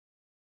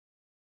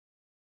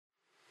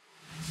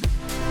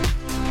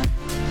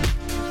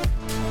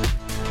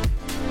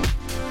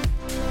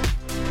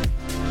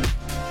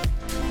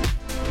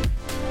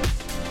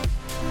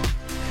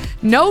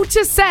Note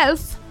to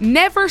self,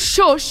 never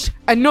shush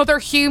another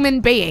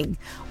human being.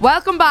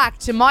 Welcome back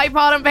to My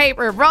Pod on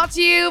Paper, brought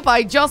to you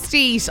by Just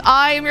Eat.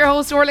 I am your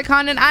host, Orla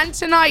Condon, and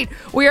tonight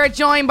we are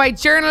joined by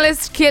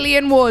journalist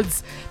Killian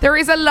Woods. There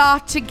is a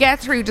lot to get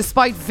through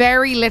despite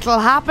very little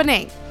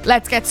happening.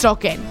 Let's get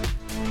stuck in.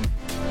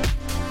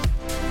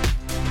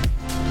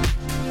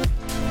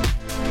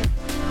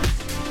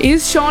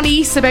 Is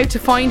Shawnice about to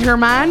find her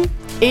man?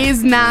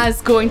 Is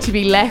Naz going to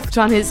be left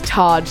on his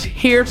Todd?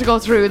 Here to go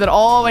through that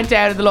all went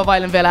down at the Love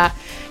Island villa.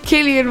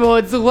 Killian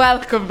Woods,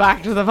 welcome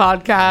back to the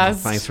podcast.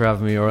 Thanks for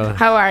having me, Orla.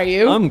 How are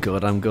you? I'm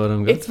good.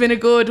 It's been a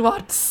good,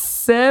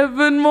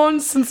 7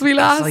 months since we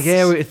last...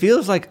 It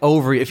feels like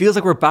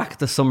we're back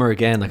to summer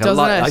again. Doesn't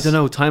it? I don't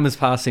know, time is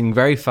passing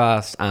very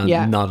fast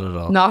and not at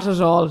all. Not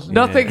at all.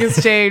 Nothing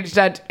has changed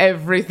and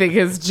everything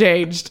has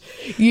changed.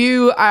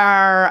 You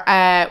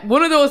are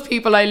one of those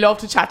people I love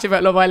to chat to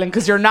about Love Island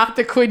because you're not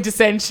the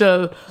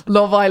quintessential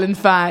Love Island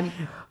fan.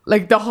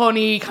 Like the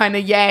honey kind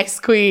of yes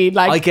queen.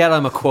 Like I get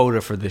I'm a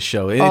quota for this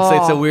show. It's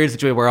a weird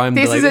situation where I'm.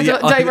 This is a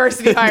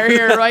diversity hire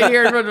here, right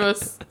here in front of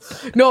us.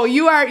 No,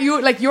 you're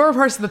a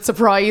person that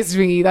surprised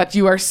me that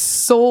you are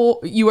so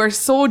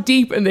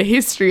deep in the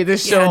history of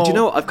this show. Yeah, and do you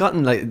know I've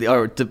gotten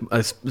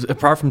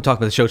apart from talking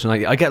about the show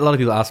tonight, I get a lot of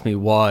people ask me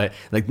why,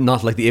 like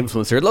not like the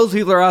influencer. Loads of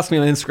people are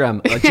asking me on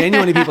Instagram. Like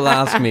genuinely, people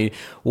ask me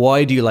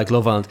why do you like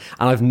Love Island,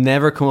 and I've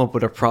never come up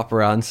with a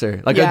proper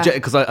answer. Like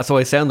so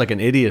I sound like an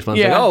idiot when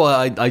I'm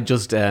like, I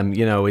just.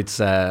 It's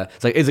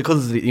like, is it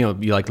because you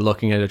like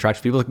looking at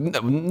attractive people?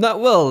 Like, no,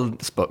 well,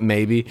 but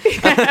maybe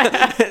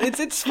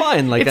it's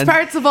fine. Like it's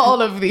parts of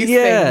all of these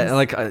things.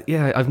 Like I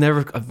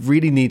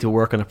really need to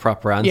work on a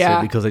proper answer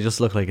because I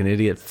just look like an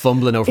idiot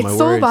fumbling over my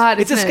words. It's so bad.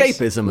 It's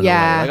escapism. In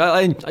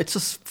a way. Like it's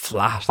just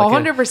flat.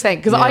 100%.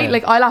 Because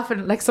I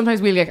often like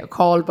sometimes we'll get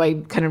called by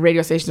kind of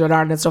radio stations around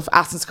Ireland and stuff,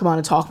 ask us to come on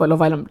and talk about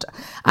Love Island,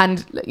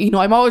 and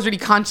I'm always really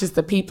conscious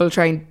that people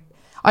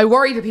I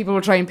worry that people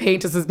will try and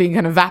paint us as being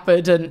kind of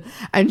vapid and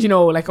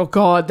like, oh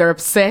God, they're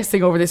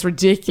obsessing over this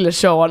ridiculous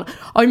show. And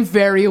I'm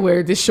very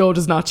aware this show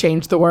does not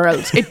change the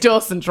world. It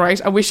doesn't, right?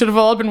 And we should have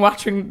all been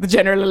watching the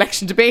general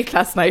election debate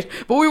last night,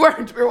 but we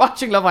weren't. We were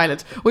watching Love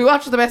Island. We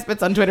watched the best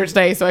bits on Twitter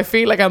today, so I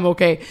feel like I'm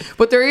okay.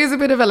 But there is a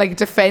bit of a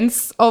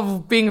defense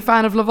of being a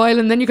fan of Love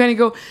Island. Then you kind of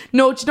go,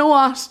 no, do you know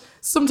what?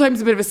 Sometimes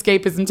a bit of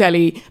escapism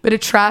telly, bit of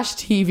trash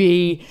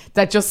TV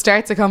that just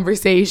starts a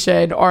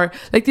conversation, or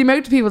like the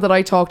amount of people that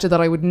I talk to that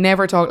I would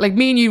never talk, like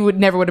me and you would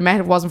never have met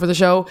if it wasn't for the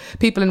show.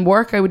 People in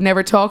work I would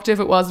never talk to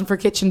if it wasn't for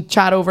kitchen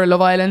chat over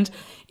Love Island.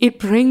 It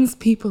brings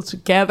people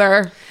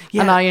together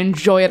and I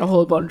enjoy it a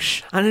whole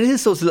bunch. And it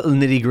is those little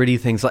nitty gritty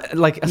things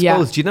like I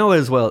suppose, do you know it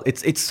as well?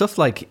 It's stuff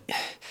like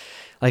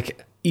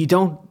you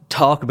don't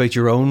talk about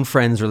your own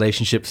friends'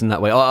 relationships in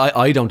that way.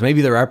 I don't.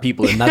 Maybe there are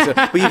people in that,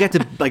 but you get to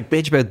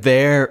bitch about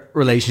their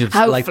relationships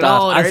like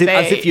that,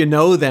 as if you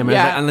know them,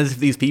 and as if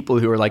these people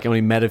who are only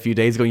met a few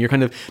days ago, and you're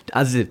kind of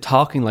as if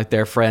talking like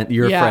their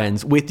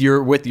friends with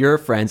your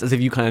friends, as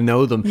if you kind of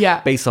know them,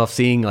 based off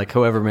seeing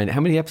however many.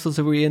 How many episodes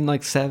are we in?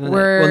 7.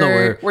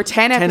 We're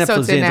 10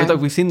 episodes in now. So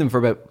we've seen them for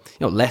about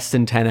less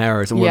than 10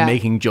 hours, and we're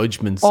making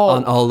judgments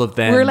on all of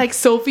them. We're like,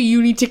 Sophie,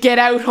 you need to get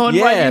out on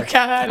while you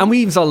can. And we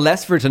even saw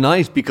Lesfer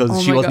tonight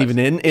because she wasn't even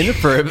in it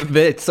for a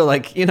bit. So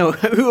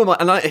who am I?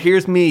 And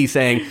here's me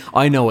saying,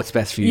 I know what's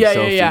best for you,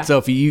 Sophie.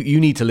 Sophie, you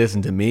need to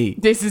listen to me.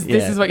 This is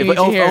what you need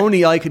to hear. If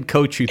only I could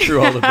coach you through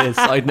all of this,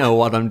 I'd know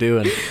what I'm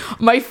doing.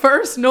 My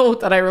first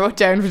note that I wrote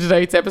down for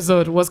tonight's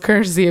episode was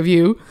courtesy of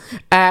you,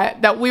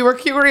 that we were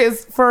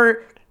curious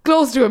for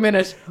close to a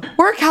minute.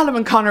 Were Callum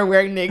and Connor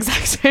wearing the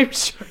exact same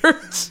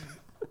shirt?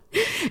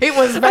 It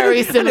was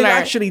very similar. And it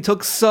actually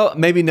took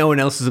maybe no one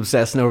else was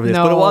obsessing over this,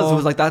 but it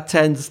was like that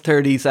 10 to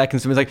 30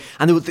 seconds. It was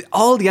and it was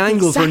all the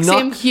angles were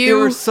not. They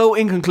were so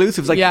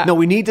inconclusive. It's no,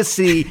 we need to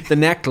see the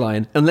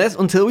neckline.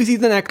 Until we see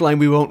the neckline,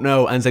 we won't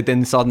know. And it's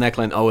then saw the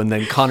neckline. Oh, and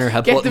then Connor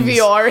had buttons. Get the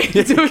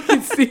VR so we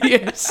can see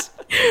it.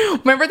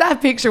 Remember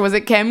that picture? Was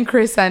it Kem,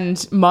 Chris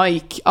and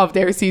Mike of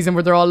their season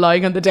where they're all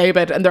lying on the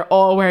daybed and they're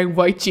all wearing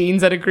white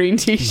jeans and a green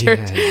t-shirt,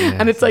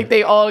 and it's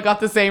they all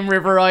got the same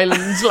River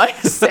Island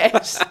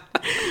set.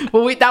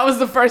 But that was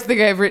the first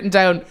thing I've written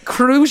down.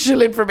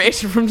 Crucial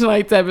information from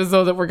tonight's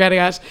episode that we're getting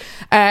at.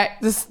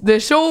 The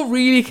show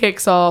really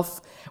kicks off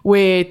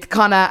with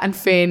Connor and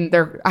Finn.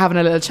 They're having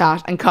a little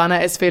chat, and Connor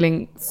is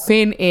filling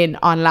Finn in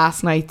on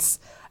last night's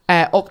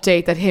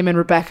update that him and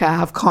Rebecca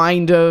have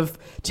kind of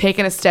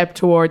taken a step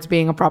towards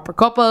being a proper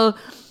couple.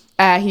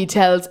 He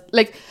tells,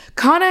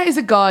 Connor is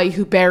a guy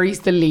who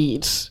buries the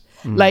lead.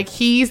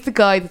 He's the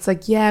guy that's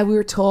we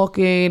were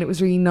talking, it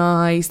was really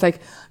nice,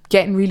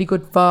 getting really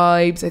good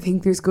vibes. I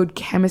think there's good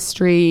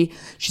chemistry.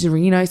 She's a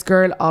really nice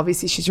girl.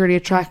 Obviously, she's really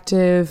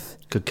attractive.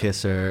 Could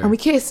kiss her. And we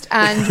kissed.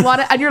 And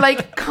and you're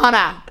like,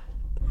 Connor,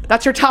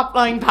 that's your top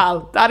line,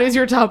 pal. That is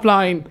your top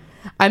line.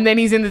 And then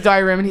he's in the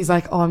diary room and he's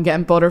like, oh, I'm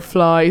getting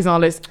butterflies and all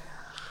this.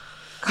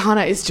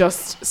 Connor is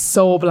just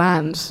so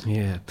bland.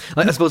 Yeah,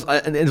 I suppose,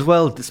 and as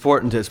well, it's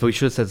important to, but we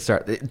should have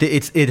said at the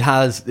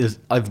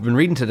start. I've been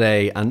reading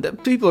today, and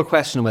people are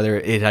questioning whether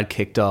it had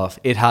kicked off.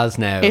 It has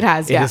now. It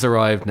has. It has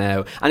arrived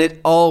now, and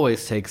it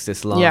always takes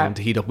this long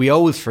to heat up. We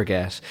always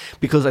forget,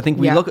 because I think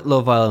we look at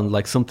Love Island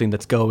like something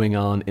that's going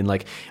on in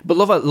like, but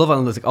Love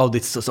Island is like, oh,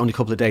 it's just only a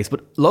couple of days,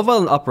 but Love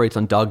Island operates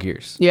on dog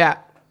years. Yeah.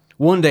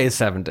 One day is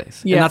 7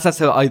 days, and that's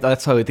how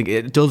I think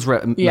it does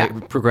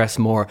progress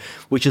more,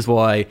 which is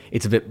why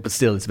it's a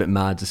bit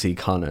mad to see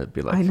Connor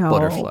be like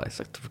butterflies.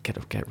 Like,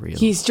 get real.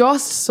 He's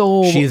just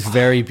so. She is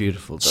very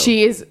beautiful, though.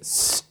 She is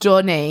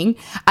stunning,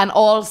 and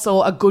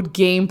also a good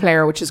game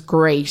player, which is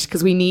great,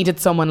 because we needed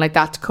someone like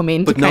that to come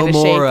in. But to kind of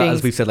shape Maura, things.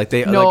 as we've said,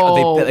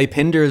 they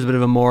pinned her as a bit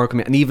of a Maura,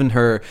 and even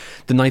her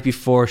the night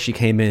before she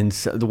came in,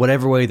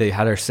 whatever way they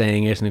had her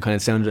saying it, and it kind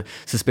of sounded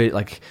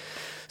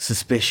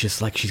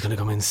suspicious, like she's gonna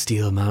come in and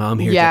steal, man. I'm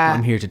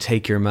here to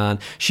take your man.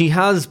 She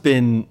has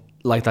been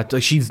like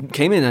that. She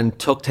came in and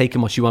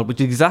taken what she wanted, which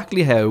is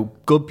exactly how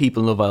good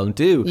people in Love Island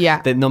do.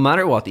 Yeah. That no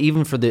matter what,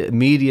 even for the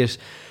immediate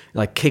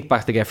like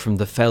kickback they get from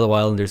the fellow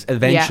islanders,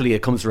 eventually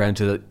it comes around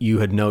to that you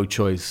had no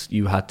choice.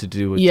 You had to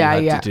do what you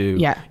had to do.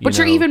 Yeah. But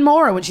you're even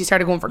more when she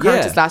started going for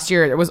Curtis last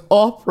year, there was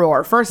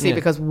uproar. Firstly,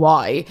 because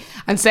why?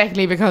 And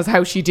secondly, because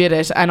how she did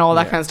it and all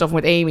that kind of stuff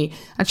with Amy.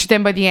 And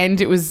then by the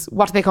end, it was,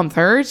 what did they come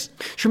third?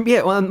 Sure,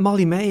 well,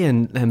 Molly May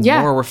and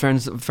Maura were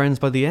friends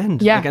by the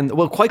end. Yeah. Like,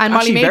 and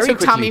Molly May took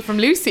Tommy from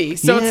Lucy.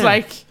 So it's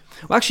like...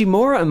 Well, actually,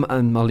 Maura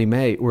and Molly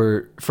May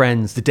were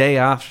friends the day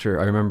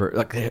after. I remember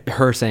like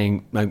her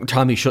saying, like,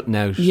 Tommy shutting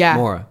out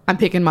Maura. I'm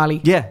picking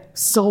Molly. Yeah.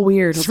 So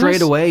weird.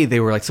 Straight away,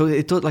 they were like, so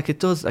it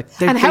does.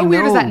 And how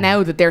weird is that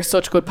now that they're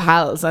such good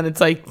pals? And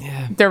it's like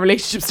their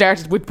relationship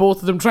started with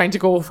both of them trying to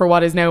go for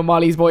what is now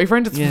Molly's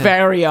boyfriend. It's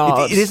very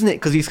odd. It isn't it?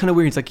 Because he's kind of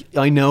weird. It's like,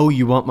 I know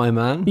you want my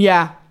man.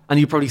 Yeah. And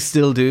you probably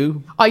still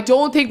do. I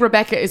don't think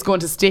Rebecca is going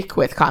to stick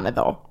with Connor,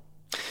 though.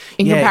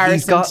 In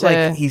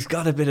comparison he's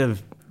got a bit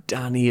of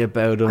Danny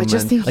about him. I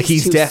just think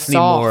he's definitely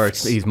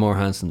soft. he's more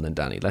handsome than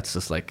Danny. Let's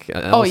just like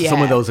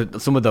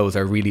some of those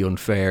are really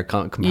unfair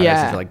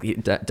comparisons.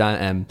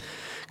 Like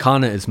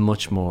Connor is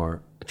much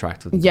more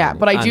attractive than Danny.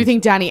 But I do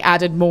think Danny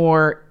added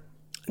more.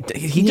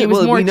 He did.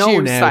 Well, we know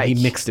juice, now he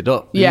mixed it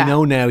up. We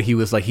know now he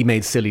was like, he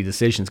made silly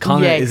decisions.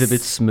 Connor is a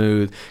bit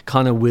smooth.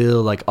 Connor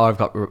will like, I've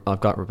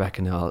got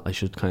Rebecca now, I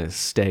should kind of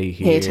stay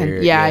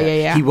here.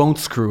 Yeah. He won't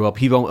screw up.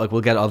 He won't, like,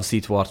 we'll get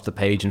obviously to watch the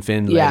Paige and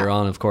Finn later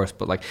on, of course,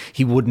 but like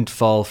he wouldn't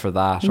fall for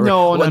that.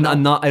 Or,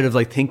 and not out of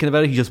like thinking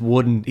about it. He just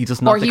wouldn't. He's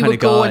just not the kind of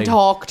guy. Or he would go and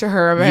talk to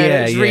her about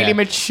it. It's really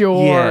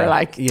mature.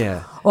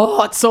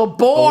 Oh, it's so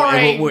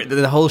boring.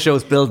 The whole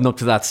show's building up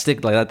to that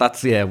stick like that.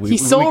 That's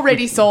he's so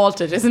ready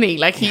salted, isn't he?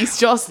 Like he's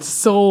just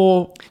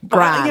so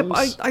grand.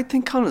 I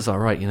think Connor's all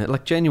right. You know,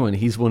 like genuinely,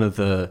 he's one of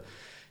the.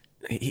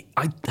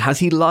 Has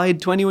he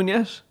lied to anyone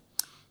yet?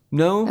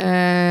 No.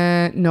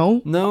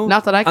 No.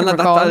 Not that I can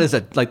recall.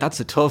 That's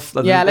a tough.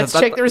 Let's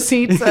check the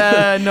receipts.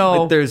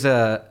 No.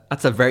 Like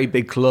that's a very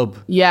big club.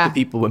 Yeah. The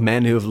people with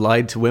men who have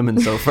lied to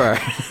women so far.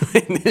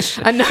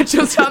 And not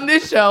just on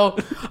this show,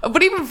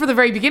 but even for the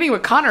very beginning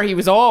with Connor, he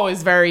was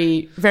always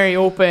very, very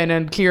open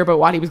and clear about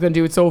what he was going to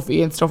do with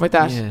Sophie and stuff like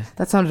that. Yeah.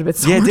 That sounded a bit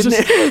sordid. Didn't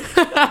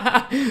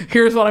it?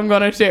 Here's what I'm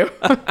going to do.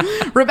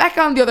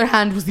 Rebecca, on the other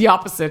hand, was the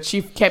opposite.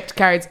 She kept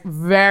cards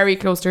very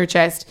close to her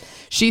chest.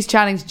 She's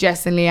challenged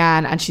Jess and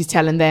Leanne, and she's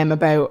telling them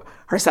about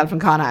herself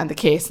and Connor and the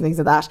case and things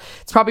like that.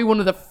 It's probably one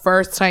of the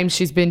first times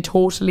she's been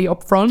totally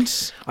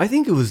upfront. I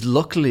think it was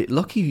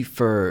lucky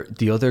for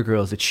the other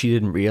girls that she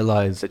didn't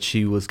realise that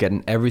she was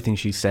getting everything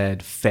she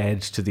said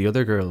fed to the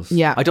other girls.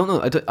 Yeah. I don't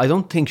know. I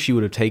don't think she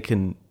would have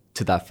taken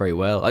to that very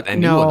well.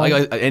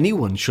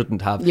 Anyone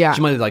shouldn't have. Yeah.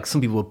 She might have, like,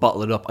 some people would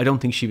bottle it up. I don't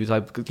think she was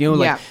like,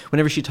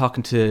 whenever she's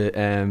talking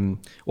to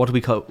what do we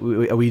call,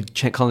 are we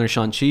calling her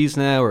Sean Cheese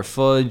now or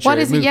Fudge? What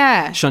is it?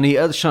 Yeah. Shani,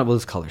 we'll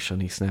just call her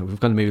Shanice now. We've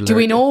got to maybe do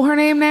we know her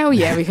name now?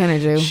 Yeah, we kind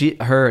of do.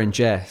 Her and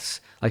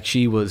Jess, like,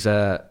 she was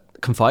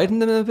confiding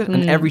them a bit,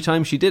 and every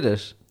time she did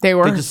it, they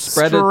just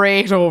spread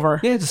straight over.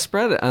 Yeah, just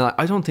spread it. And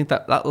I don't think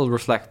that will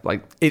reflect,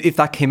 like, if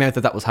that came out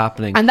that was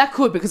happening. And that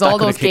could, because all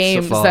those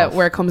games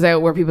where it comes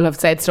out where people have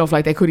said stuff,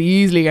 like, they could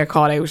easily get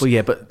caught out. Well,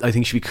 yeah, but I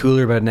think she'd be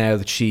cooler about it now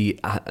that she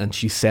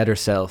said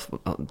herself,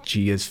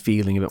 she is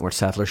feeling a bit more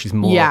settled. She's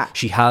more,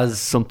 she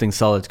has something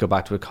solid to go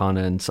back to with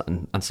Connor and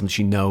something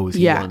she knows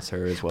he wants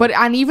her as well.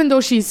 And even though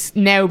she's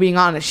now being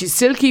honest, she's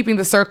still keeping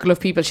the circle of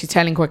people she's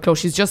telling quite close.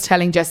 She's just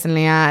telling Jess and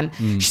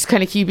Leanne. She's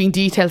kind of keeping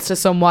details to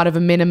somewhat of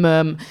a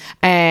minimum.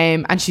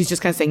 And she's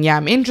just kind of saying,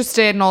 I'm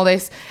interested in all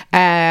this.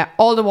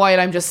 All the while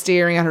I'm just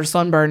staring at her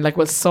sunburn, like,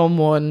 will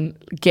someone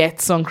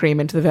get sun cream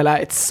into the villa?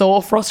 It's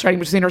so frustrating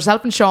between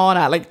herself and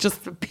Shauna, like,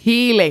 just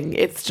peeling.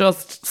 It's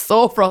just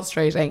so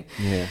frustrating.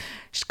 Yeah.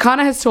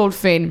 Connor has told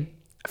Finn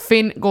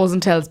goes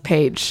and tells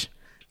Paige,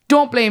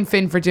 don't blame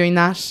Finn for doing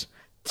that.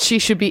 She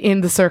should be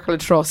in the circle of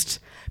trust.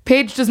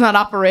 Paige does not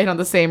operate on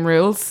the same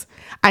rules.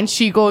 And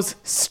she goes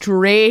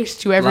straight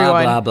to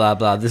everyone. Blah, blah, blah,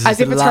 blah. This as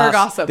is if it's her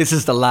gossip. This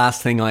is the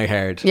last thing I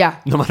heard. Yeah.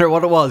 No matter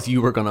what it was,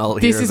 you were going to all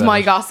hear This is about my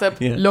it.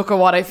 gossip. Yeah. Look at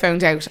what I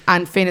found out.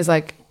 And Finn is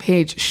like,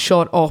 Paige,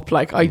 shut up.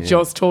 Like, I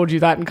just told you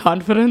that in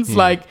confidence.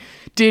 Like,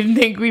 didn't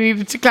think we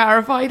needed to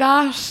clarify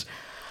that.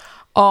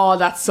 Oh,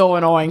 that's so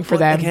annoying for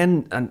them.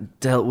 Again, and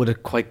dealt with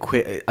it quite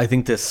quick. I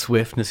think the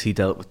swiftness he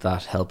dealt with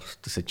that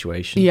helped the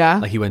situation. Yeah.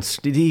 Like he went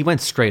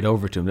straight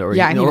over to him. Or,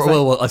 Yeah, and he was like-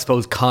 well, I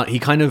suppose he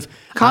kind of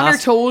Connor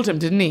asked, told him,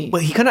 didn't he?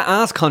 well, he kind of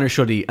asked Connor,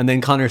 should he? And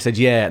then Connor said,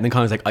 yeah. And then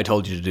Connor's like, I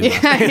told you to do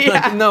that.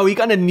 Like, no, he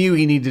kind of knew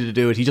he needed to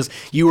do it.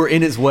 You were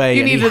in his way.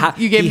 You gave him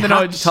the had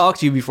nudge. to talk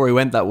to you before he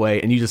went that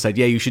way. And you just said,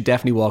 yeah, you should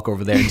definitely walk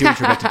over there and do what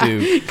you're about to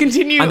do.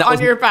 Continue And that on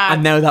was- your path.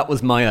 And now that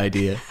was my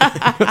idea.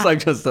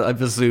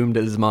 I've assumed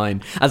it is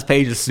mine. As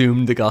Paige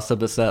assumed the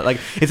gossip is set. Like,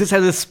 is this how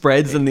this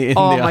spreads in the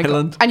my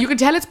island? God. And you can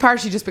tell it's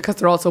partially just because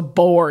they're also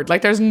bored.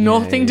 Like, there's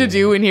nothing to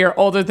do in here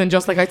other than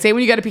just, like, I'd say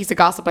when you get a piece of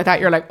gossip like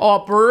that, you're like,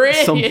 oh,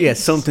 brilliant.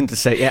 Something to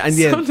say. Yeah, and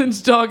Something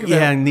to talk about.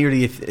 Yeah, and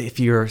nearly if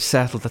you're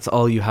settled, that's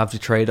all you have to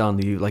trade on.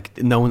 You like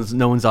no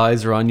one's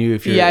eyes are on you.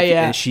 If you're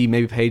Yeah. she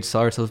maybe Paige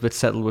saw herself a bit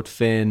settled with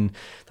Finn,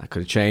 that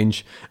could have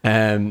changed.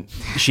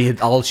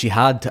 All she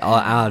had to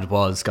add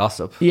was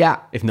gossip. Yeah.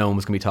 If no one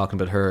was going to be talking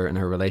about her and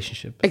her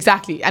relationship.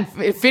 Exactly. And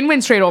Finn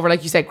went straight over,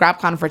 like you said, grabbed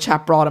Connor for a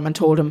chat, brought him and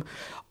told him,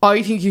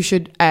 I think you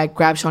should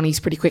grab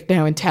Shawnice pretty quick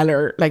now and tell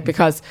her, like,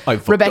 because I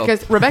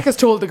fucked Rebecca's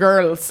told the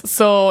girls.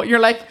 So you're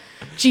like,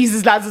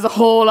 Jesus, lads, there's a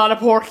whole lot of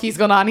porkies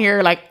going on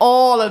here. Like,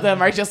 all of them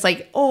are just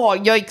like, oh,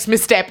 yikes,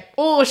 misstep.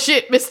 Oh,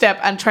 shit, misstep.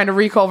 And trying to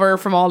recover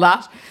from all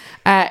that.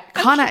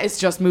 Connor is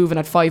just moving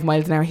at 5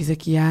 miles an hour. He's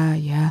like,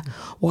 yeah.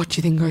 What do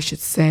you think I should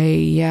say?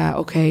 Yeah,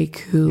 okay,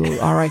 cool.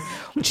 All right.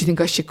 What do you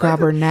think I should grab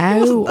her now?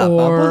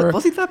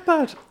 Was he that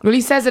bad? Well,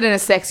 he says it in a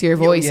sexier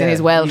voice in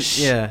his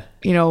Welsh,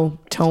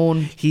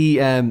 tone.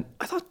 I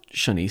thought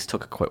Shanice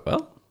took it quite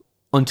well.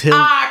 Until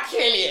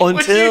Killian,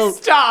 would you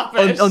stop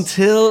it?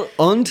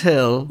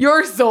 Until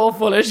You're so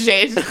full of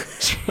shit.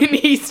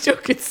 Shanice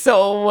took it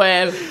so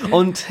well.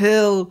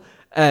 Until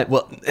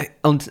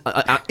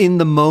in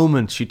the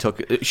moment she took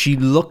it, she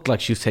looked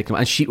like she was taking it,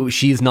 and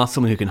she is not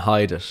someone who can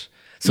hide it.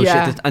 So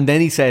Yeah. and then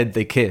he said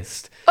they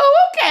kissed.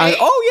 Oh, okay. And,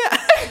 oh yeah.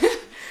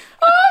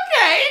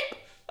 Okay.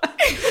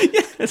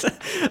 Yes. Okay,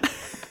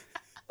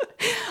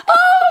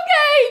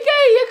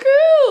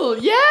 you're cool.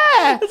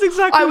 Yeah. That's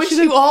exactly I what wish she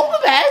you did. all the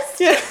best.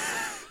 Yeah.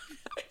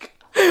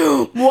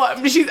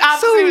 What? She's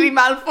absolutely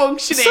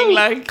malfunctioning.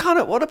 Like,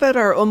 Connor, what about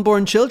our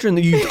unborn children?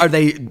 Are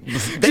they?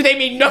 do they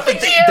mean nothing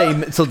to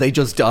you? So they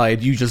just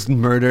died. You just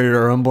murdered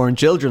our unborn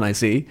children. I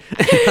see.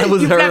 That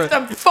was You've her. left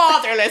them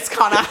fatherless,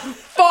 Connor.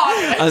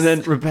 Fatherless. And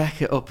then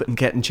Rebecca up and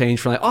getting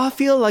changed from like, oh, I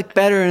feel like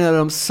better now that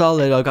I'm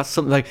solid. I got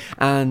something like,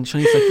 and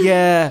Shanice's like,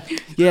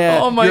 yeah.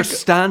 Oh my you're God.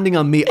 standing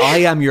on me. I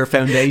am your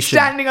foundation.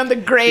 Standing on the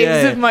graves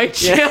Yeah. of my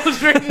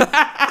children.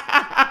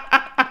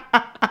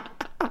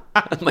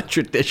 At my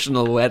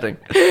traditional wedding.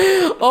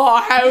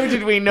 Oh, how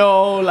did we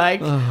know?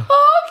 Like,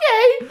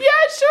 okay, yeah,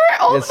 sure,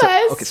 all the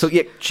best. Okay, so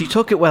yeah, she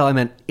took it well. I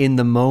meant in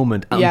the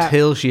moment Yeah.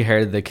 until she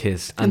heard the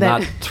kiss, and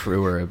then- that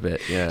threw her a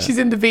bit. Yeah, She's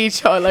in the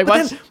beach hall, like,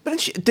 what?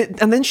 But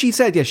then she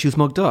said, yeah, she was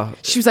mugged off.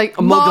 She was like,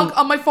 Mugged mug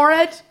on my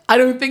forehead? I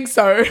don't think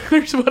so. Or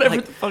whatever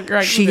Like, the fuck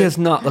you're she actually has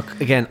not.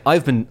 Look again.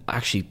 I've been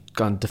actually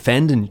gone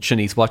defending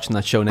Shanice watching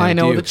that show now. I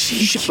know, with you.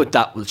 the cheek.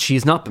 But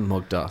she's not been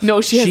mugged off.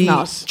 No, she has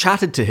not.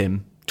 Chatted to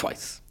him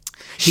twice.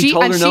 She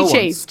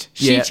chased.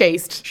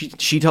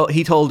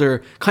 He told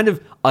her kind of,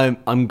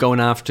 I'm going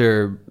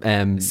after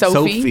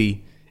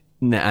Sophie.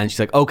 And she's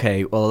like,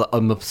 okay, well,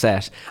 I'm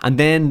upset. And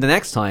then the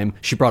next time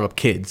she brought up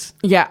kids,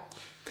 Yeah.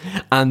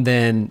 and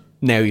then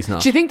now he's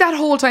not. Do you think that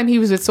whole time he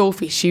was with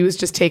Sophie, she was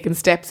just taking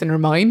steps in her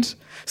mind?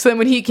 So then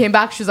when he came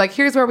back, she was like,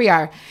 here's where we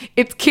are.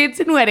 It's kids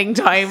and wedding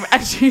time.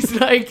 And she's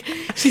like,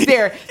 she's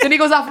there. Then he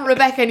goes off with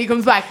Rebecca and he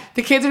comes back.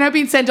 The kids are now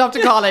being sent off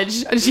to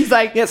college. And she's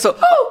like, Yeah, so- out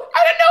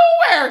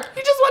of nowhere.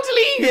 You just want to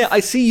leave. Yeah, I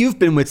see you've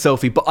been with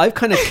Sophie, but I've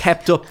kind of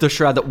kept up the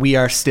shroud that we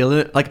are still in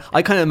it. Like,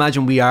 I kind of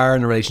imagine we are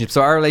in a relationship.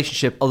 So our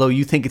relationship, although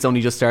you think it's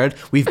only just started,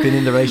 we've been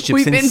in the relationship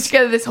We've since... been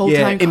together this whole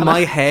time, In Connor. my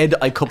head,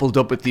 I coupled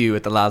up with you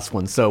at the last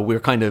one, so we're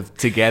kind of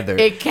together.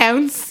 It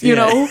counts, you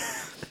Yeah. know.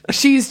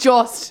 She's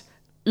just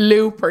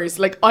loopers.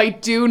 Like, I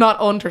do not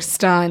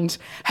understand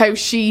how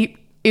she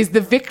is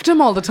the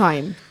victim all the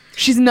time.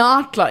 She's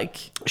not like...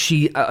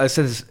 I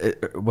said this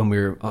when we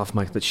were off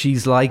mic, but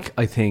she's like,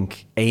 I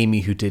think,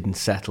 Amy who didn't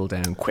settle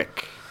down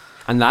quick.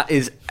 And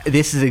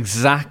this is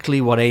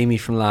exactly what Amy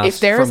from last... If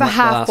there is from a the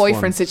half last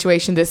boyfriend one.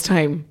 situation this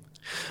time...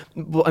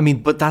 Well, I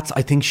mean, but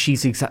I think she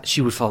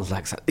would fall into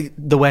that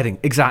the wedding,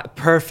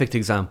 perfect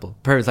example.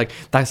 It's like,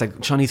 that's like,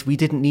 Shanice, we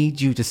didn't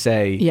need you to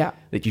say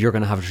that you're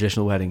going to have a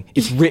traditional wedding.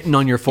 It's written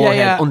on your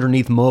forehead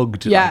underneath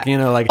mugged. Yeah. Like, you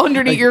know, like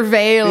underneath your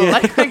veil.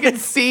 Like, I can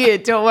see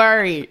it. Don't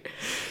worry.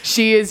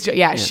 She is,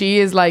 she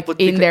is like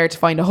in there to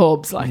find a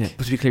hubs. Like, Yeah,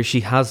 but to be clear,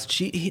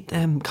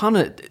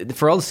 Connor,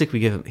 for all the stick we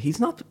give him, he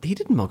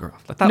didn't mug her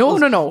off. Like, that No.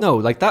 No,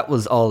 like that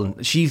was all,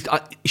 she's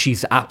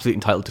absolutely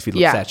entitled to feel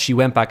Yeah. upset. She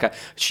went back,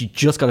 she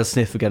just got a sniff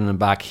sniff of getting him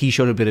back. He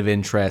showed a bit of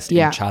interest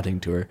Yeah. in chatting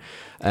to her.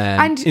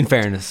 And in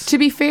fairness, to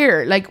be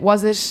fair, like,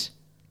 was it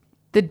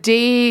the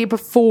day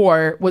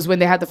before was when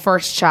they had the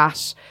first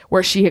chat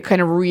where she had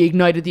kind of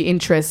reignited the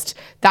interest?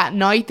 That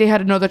night they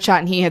had another chat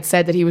and he had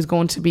said that he was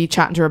going to be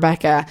chatting to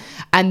Rebecca,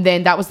 and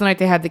then that was the night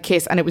they had the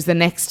kiss, and it was the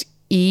next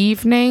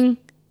evening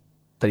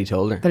that he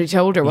told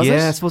her. Was it?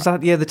 Yeah, I suppose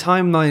that. Yeah, the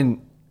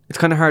timeline. It's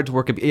kind of hard to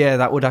work. Yeah,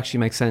 that would actually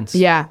make sense.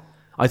 Yeah.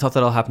 I thought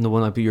that all happened the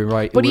one night, but you're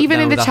right. But even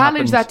in the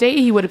challenge that day,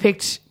 he would have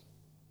picked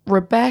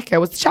Rebecca.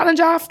 Was the challenge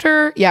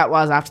after? Yeah, it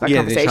was after that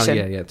conversation.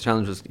 The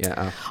challenge was,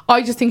 yeah.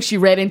 I just think she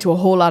read into a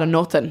whole lot of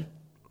nothing.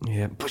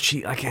 Yeah, but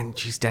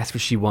she's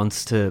desperate. She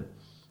wants to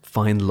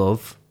find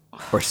love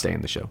or stay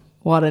in the show.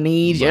 What an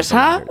idiot,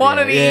 huh? What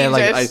an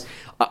idiot.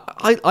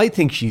 I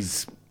think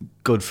she's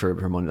good for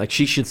her money. Like,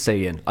 she should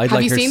stay in.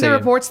 Have you seen the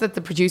reports that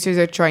the producers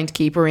are trying to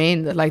keep her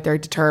in? That, like, they're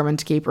determined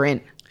to keep her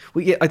in?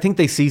 Well, yeah, I think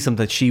they see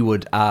something that she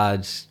would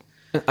add.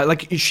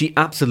 Like, she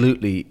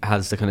absolutely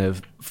has the kind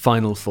of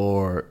Final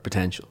Four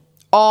potential.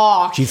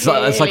 Oh, it's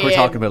like we're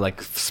talking about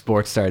like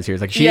sports stars here.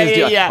 It's like she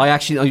is. Yeah. I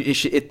actually,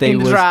 if they in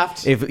the was,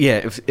 draft.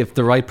 If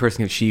the right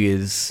person, if she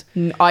is,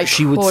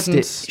 she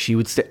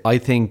would stay. I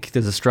think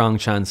there's a strong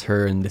chance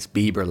her and this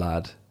Bieber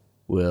lad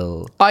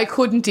will. I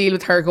couldn't deal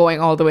with her going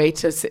all the way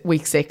to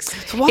week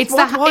 6. So why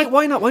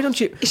not? Why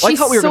don't you? I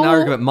thought we were going to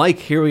argue about Mike.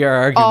 Here we are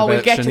arguing about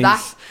we'll get Shanice. to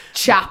that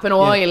chap and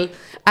oil.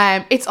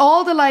 Yeah. It's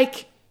all the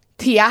like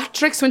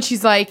theatrics when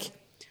she's like,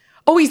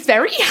 oh, he's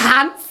very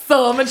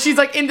handsome, and she's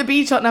like in the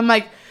beach hut, and I'm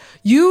like,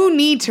 you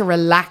need to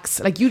relax.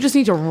 Like, you just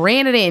need to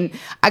rein it in,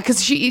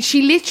 because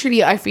she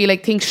literally, I feel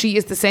like, thinks she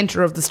is the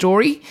center of the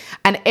story,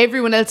 and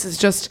everyone else is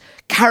just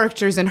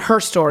characters in her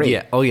story.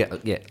 Yeah. Oh yeah.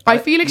 Yeah. I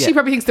feel like she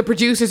probably thinks the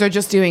producers are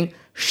just doing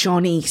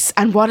Shanice,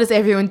 and what is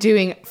everyone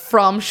doing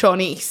from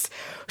Shanice?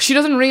 She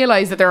doesn't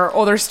realize that there are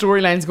other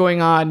storylines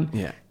going on.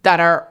 Yeah.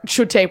 That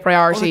should take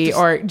priority,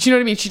 or do you know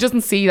what I mean? She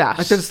doesn't see that.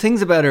 Like, there's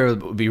things about her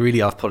that would be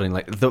really off-putting,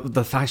 like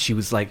the fact she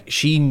was like,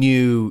 she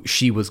knew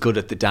she was good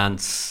at the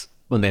dance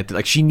when they had to,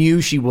 like, she knew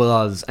she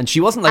was, and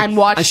she wasn't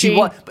like, and she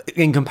was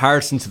in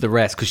comparison to the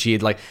rest, because she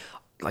had like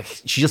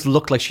she just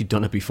looked like she'd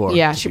done it before.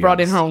 Yeah, she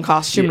brought in her own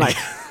costume, like,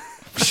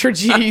 sure,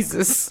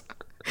 Jesus,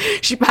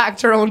 she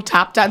packed her own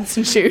tap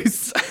dancing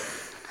shoes.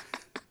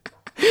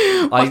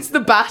 What's the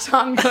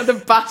baton?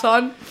 The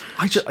baton?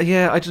 I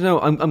don't know.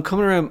 I'm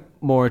coming around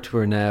more to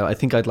her now. I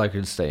think I'd like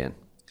her to stay in.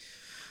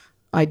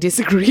 I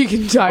disagree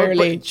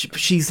entirely. But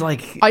she's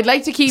like, I'd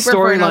like to keep her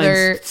for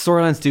another.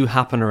 Storylines do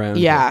happen around.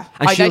 Yeah, her,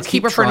 and I'd like to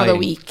keep her for another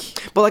week.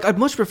 But like, I'd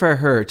much prefer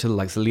her to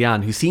like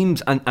Leanne, who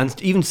seems,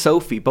 and even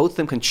Sophie. Both of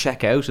them can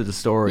check out of the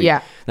story.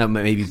 Yeah. Now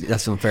maybe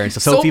that's unfair.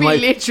 So Sophie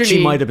might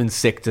have been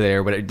sick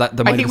there, but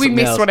I think we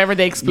missed whatever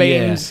they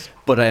explained. Yeah.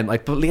 But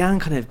Leanne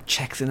kind of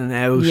checks in and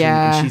out.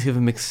 Yeah. and she's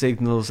giving mixed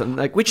signals, and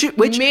like which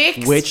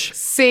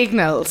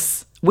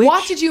signals.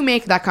 What did you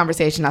make of that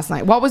conversation last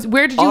night?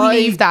 Where did you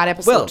leave that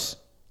episode? Well,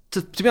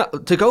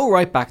 to go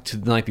right back to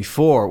the night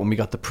before when we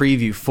got the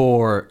preview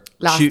for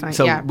last night,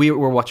 so we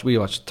watched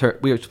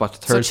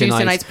Thursday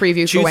Tuesday night's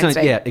preview for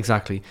Wednesday. Yeah,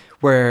 exactly.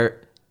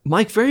 Where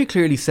Mike very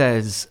clearly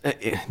says,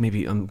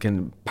 maybe I'm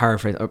going to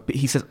paraphrase,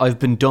 he says, "I've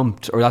been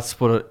dumped," or that's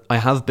what I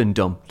have been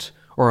dumped.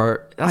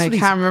 Or I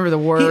can't remember the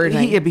word.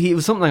 It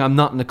was something like, "I'm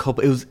not in a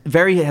couple." It was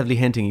very heavily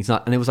hinting he's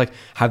not, and it was like,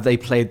 have they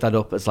played that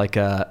up as like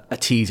a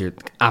teaser?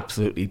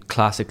 Absolutely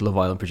classic Love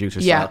Island producer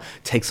style.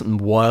 Take something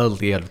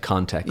wildly out of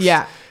context.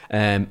 Yeah.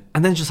 And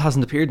then it just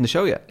hasn't appeared in the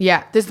show yet.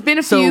 Yeah, there's been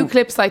a few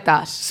clips like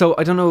that. So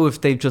I don't know if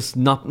they've just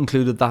not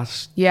included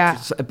that. Yeah,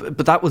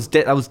 but that was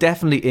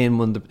definitely in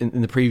the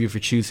preview for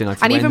Tuesday night.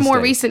 And even more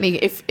recently,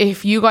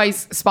 if you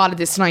guys spotted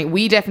this tonight,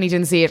 we definitely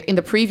didn't see it in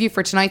the preview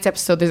for tonight's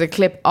episode. There's a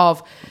clip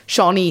of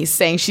Shawnee's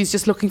saying she's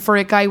just looking for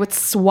a guy with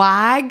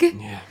swag.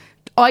 Yeah.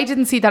 I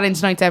didn't see that in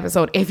tonight's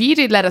episode. If you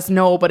did, let us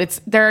know. But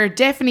there are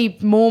definitely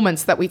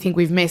moments that we think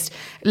we've missed.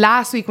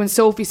 Last week when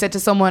Sophie said to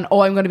someone,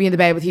 "Oh, I'm going to be in the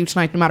bed with you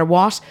tonight no matter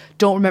what,"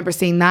 don't remember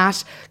seeing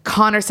that.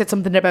 Connor said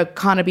something about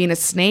Connor being a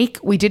snake.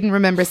 We didn't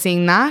remember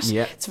seeing that.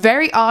 Yeah. It's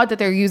very odd that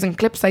they're using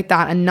clips like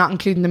that and not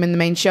including them in the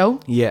main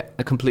show. Yeah,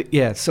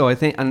 so I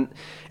think, and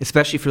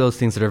especially for those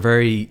things that are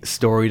very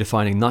story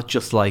defining, not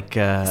just like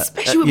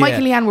especially with Mike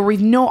and Leanne,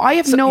 where I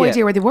have no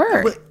idea where they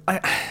were.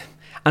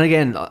 And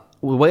again,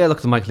 the way I look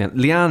at Michael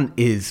Leanne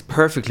is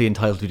perfectly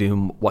entitled to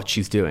doing what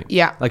she's doing.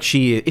 Yeah. Like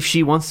if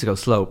she wants to go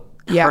slow,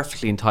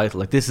 perfectly entitled.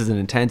 Like, this is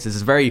this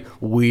is a very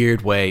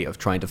weird way of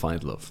trying to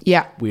find love.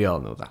 Yeah. We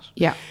all know that.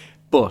 Yeah.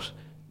 But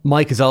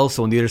Mike is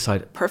also on the other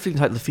side, perfectly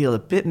entitled to feel a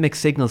bit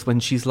mixed signals when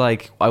she's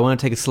like, "I want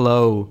to take it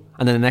slow."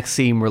 And then the next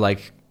scene, we're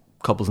like,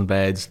 couples in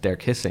beds, they're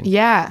kissing.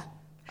 Yeah.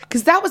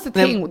 Because that was the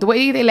thing. The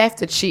way they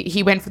left it,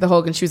 he went for the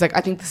hug and she was like,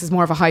 "I think this is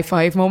more of a high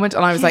five moment."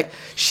 And I was like,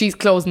 she's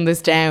closing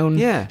this down.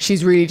 Yeah.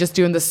 She's really just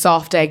doing the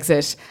soft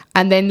exit.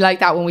 And then like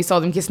that, when we saw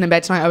them kissing in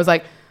bed tonight, I was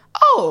like,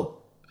 oh,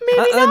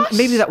 maybe not.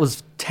 Maybe that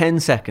was 10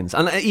 seconds.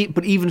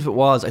 But even if it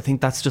was, I think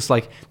that's just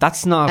like,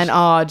 that's not... an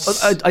odd...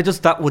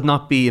 that would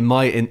not be,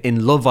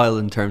 in Love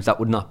Island terms, that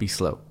would not be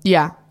slow.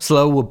 Yeah.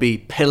 Slow would be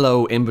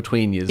pillow in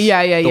between you.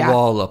 Yeah. The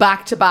wall up.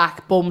 Back to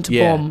back, bum to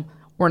bum.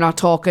 we're not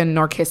talking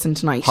nor kissing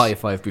tonight. High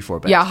five before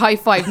bed. Yeah, high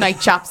five, night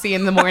chapsy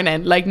in the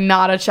morning. Like,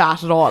 not a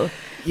chat at all.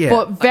 Yeah.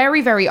 But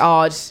very, very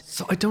odd.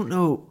 So I don't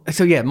know.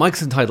 So yeah,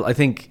 Mike's entitled, I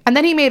think. And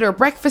then he made her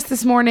breakfast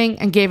this morning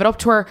and gave it up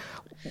to her,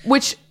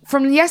 which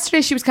from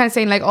yesterday she was kind of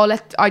saying like,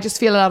 I just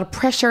feel a lot of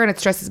pressure and it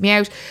stresses me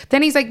out.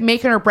 Then he's like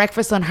making her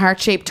breakfast on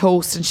heart-shaped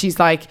toast and she's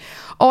like,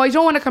 oh, I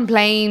don't want to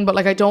complain, but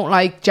like I don't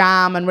like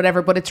jam and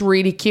whatever, but it's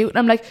really cute. And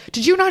I'm like,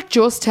 did you not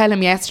just tell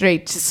him yesterday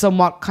to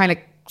somewhat kind of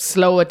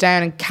slow it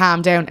down and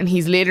calm down? And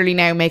he's literally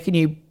now making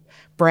you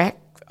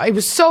it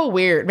was so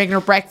weird, making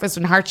her breakfast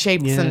and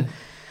heart-shaped. Yeah. And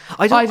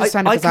I just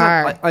found it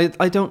bizarre.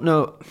 I don't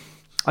know.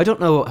 I don't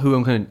know who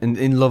I'm kind of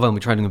in Love Island.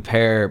 We're trying to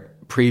compare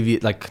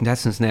previous like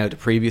contestants now to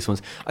previous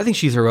ones. I think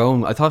she's her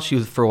own. I thought she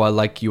was for a while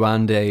like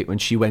Yuande when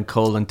she went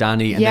cold on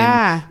Danny, and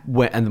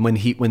then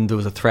when there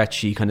was a threat,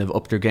 she kind of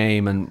upped her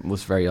game and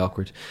was very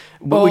awkward.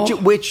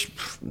 Which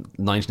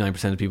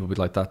 99% of people would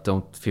like that.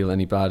 Don't feel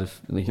any bad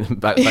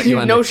about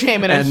Yuande. No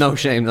shame in it. No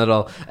shame at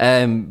all.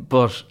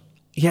 But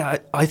yeah,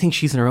 I think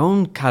she's in her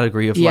own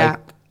category of like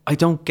I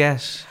don't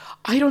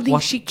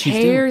think she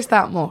cares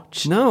that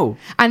much. No.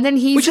 And then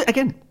which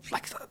again,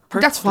 like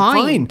that's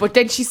fine. But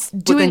then she's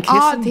doing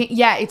odd things.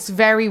 Yeah, it's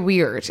very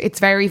weird. It's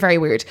very, very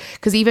weird.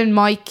 Because even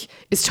Mike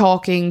is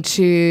talking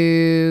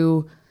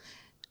to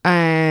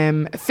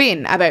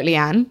Finn about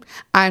Leanne,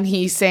 and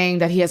he's saying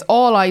that he has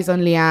all eyes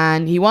on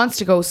Leanne. He wants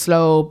to go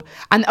slow.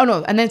 And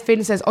then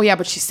Finn says, oh yeah,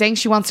 but she's saying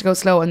she wants to go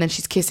slow, and then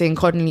she's kissing,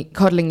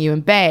 cuddling you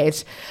in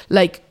bed.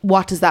 Like,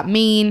 what does that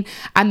mean?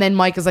 And then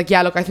Mike is like,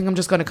 yeah, look, I think I'm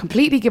just going to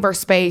completely give her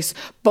space,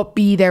 but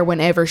be there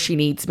whenever she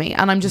needs me.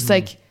 And I'm just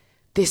like,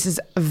 this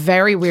is a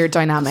very weird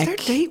dynamic. Their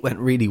date went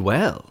really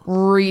well.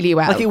 Really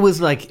well. It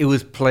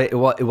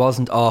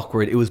wasn't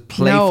awkward. It was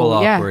playful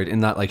awkward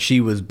in that like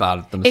she was bad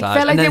at the massage. It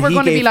felt like they were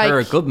going to be like, her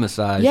a good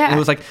massage. Yeah. And it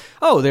was like,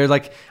 they're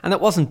like, and it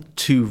wasn't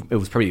too. It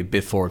was probably a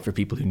bit forward for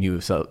people who knew.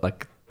 So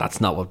like, that's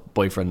not what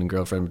boyfriend and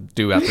girlfriend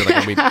do after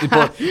like a week.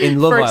 But in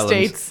Love Island,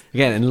 dates.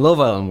 Again, in Love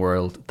Island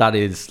world,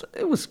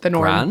 it was the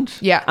norm. Grand.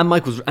 Yeah. And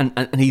Mike was,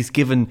 and he's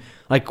given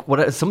like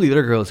what some of the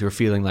other girls who are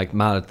feeling like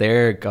mad at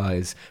their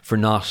guys for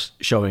not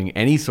showing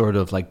any sort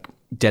of like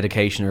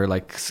dedication or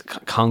like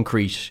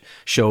concrete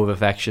show of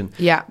affection.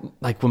 Yeah.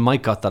 Like when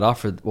Mike got that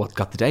offer,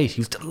 got the date,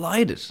 he was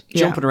delighted,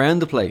 jumping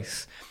around the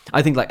place.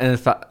 I think like, and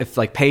if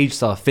like Paige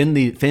saw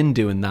Finn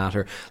doing that,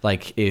 or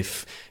like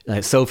if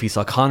Sophie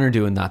saw Connor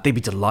doing that, they'd be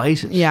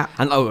delighted. Yeah.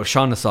 And if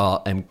Shauna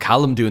saw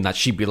Callum doing that,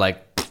 she'd be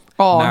like, he's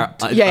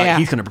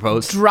going to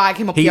propose. Drag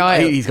him up the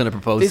aisle. He's going to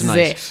propose tonight.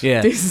 This is it.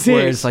 Yeah. This is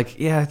Whereas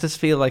like, I just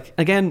feel like,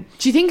 again,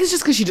 do you think it's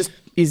just because she just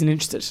isn't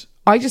interested?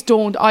 I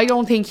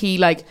don't think he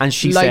like. And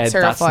she lights said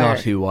her that's fire. not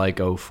who I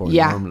go for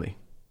normally.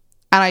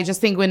 And I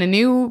just think when a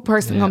new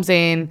person comes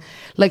in,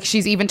 like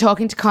she's even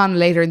talking to Connor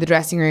later in the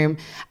dressing room,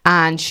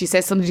 and she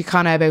says something to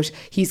Connor about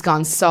he's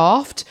gone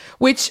soft,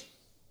 which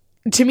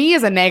to me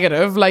is a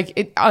negative.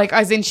 Like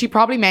as in she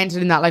probably meant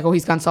it in that like, oh,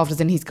 he's gone soft as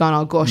in he's gone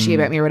all gushy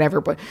about me or whatever.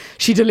 But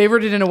she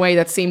delivered it in a way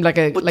that seemed like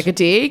a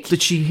dig.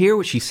 Did she hear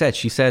what she said?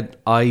 She said,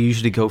 I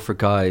usually go for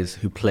guys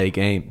who play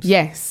games.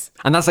 Yes.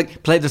 And that's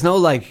like there's no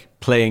like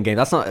playing game.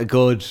 That's not a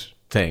good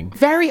thing.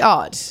 Very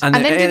odd. And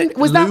then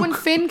was that when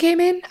Finn came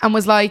in and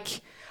was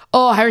like,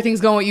 oh, how are things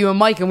going with you and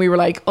Mike? And we were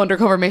like,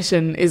 undercover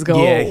mission is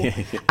go.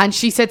 Yeah. And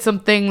she said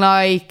something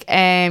like,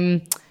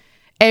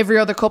 every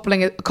other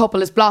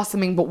couple is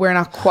blossoming, but we're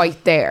not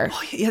quite there.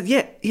 Oh,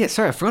 yeah.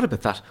 Sorry, I forgot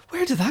about that.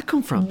 Where did that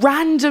come from?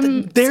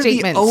 Random They're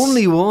statements. the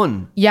only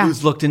one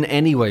who's looked in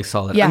any way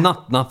solid. Yeah. And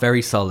not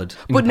very solid.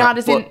 But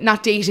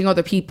not dating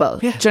other people. Yeah.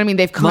 Do you know what I mean?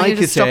 They've kind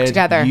of stuck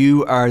together.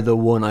 You are the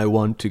one I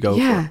want to go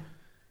for.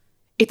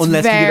 It's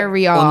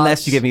very odd.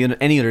 Unless you give me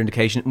any other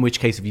indication, in which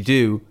case if you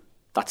do,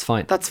 that's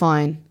fine. That's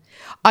fine.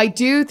 I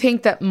do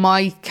think that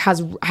Mike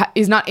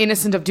is not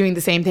innocent of doing the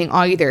same thing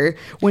either.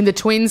 When the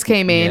twins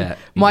came in,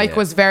 Mike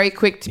was very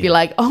quick to be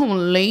like, oh,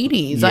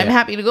 ladies, I'm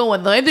happy to go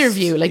with either of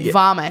you. Like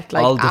vomit.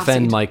 Like I'll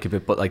defend acid. Mike a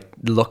bit, but like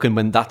looking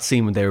when that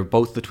scene when they were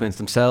both the twins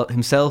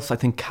himself, I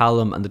think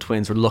Callum and the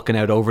twins were looking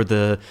out over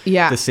the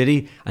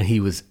city, and he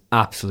was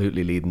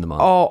absolutely leading them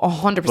on. Oh,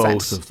 100%.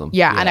 Both of them.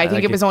 Yeah, and I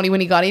think it was only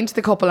when he got into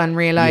the couple and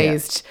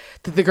realised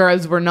that the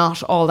girls were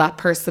not all that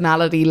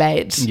personality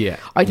led. Yeah.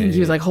 I think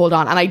he was like, hold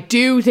on. And I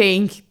do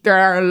think there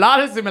are a lot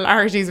of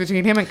similarities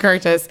between him and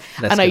Curtis.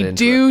 And I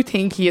do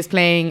think he is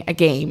playing a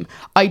game.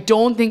 I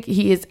don't think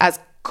he is as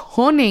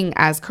cunning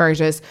as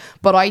Curtis,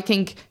 but I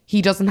think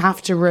he doesn't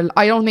have to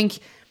I don't think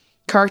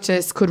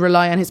Curtis could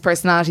rely on his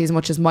personality as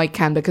much as Mike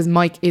can, because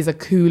Mike is a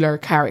cooler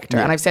character.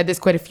 And I've said this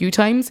quite a few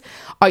times.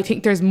 I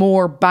think there's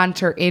more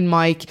banter in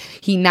Mike.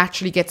 He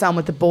naturally gets on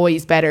with the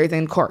boys better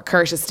than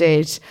Curtis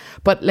did.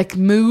 But like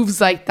moves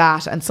like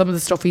that and some of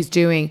the stuff he's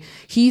doing,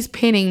 he's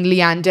pinning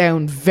Leanne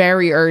down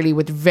very early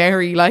with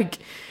very like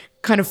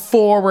kind of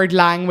forward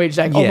language,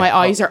 like, oh, my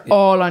eyes are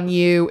all on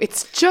you.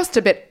 It's just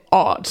a bit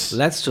odd.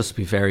 Let's just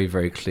be very,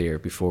 very clear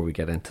before we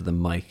get into the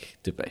Mike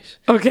debate.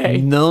 Okay.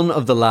 None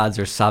of the lads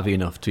are savvy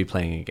enough to be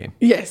playing a game.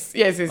 Yes.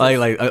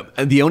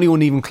 The only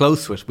one even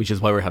close to it, which is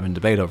why we're having a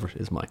debate over it,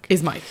 is Mike.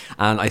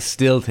 And I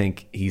still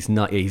think he's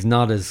not as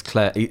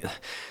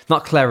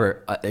not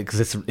clever,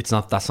 because that's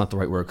not the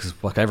right word, because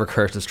whatever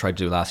Curtis tried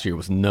to do last year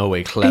was no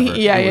way clever.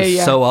 It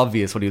was so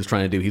obvious what he was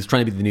trying to do. He was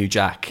trying to be the new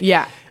Jack.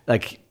 Yeah.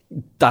 Like,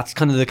 that's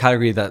kind of the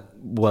category that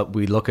what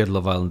we look at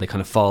Love Island, they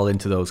kind of fall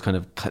into those kind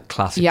of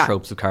classic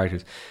tropes of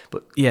characters.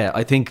 But yeah,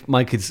 I think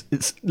Mike is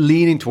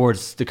leaning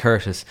towards the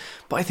Curtis,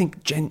 but I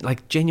think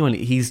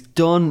genuinely he's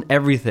done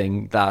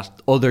everything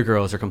that other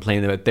girls are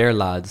complaining about their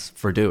lads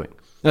for doing.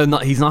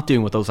 He's not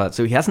doing what those lads,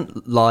 so he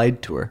hasn't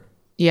lied to her.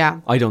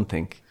 Yeah, I don't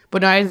think.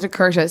 But neither did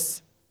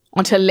Curtis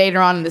until later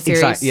on in the series.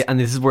 Exactly, yeah, and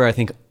this is where I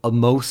think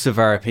most of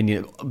our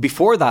opinion.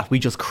 Before that, we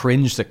just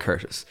cringed at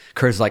Curtis.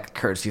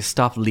 Curtis, you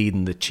stop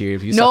leading the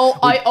cheers.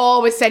 I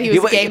always said he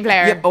was a game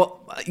player.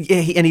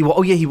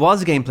 He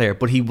was a game player,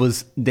 but he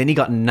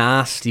got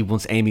nasty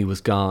once Amy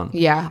was gone.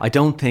 Yeah, I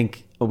don't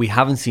think. We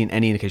haven't seen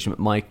any indication that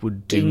Mike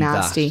would do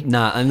nasty. That.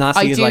 Nah, and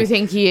nasty. I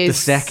think he is.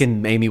 The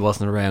second Amy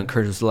wasn't around,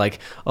 Curtis was like,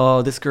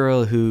 "Oh, this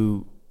girl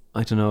who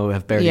I don't know,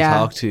 have barely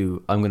talked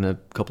to, I'm going to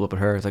couple up with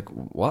her." It's like,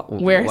 what?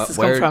 Where's this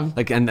come from?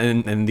 Like, and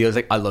the other's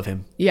like, I love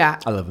him. Yeah.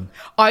 I love him.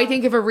 I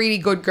think if a really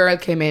good girl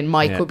came in,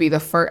 Mike would be the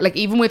first. Like,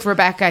 even with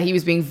Rebecca, he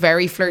was being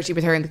very flirty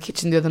with her in the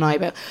kitchen the other night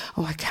about,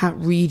 oh, I can't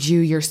read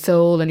you, your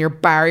soul and your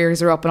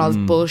barriers are up and all this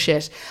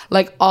bullshit.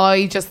 Like,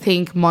 I just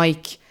think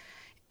Mike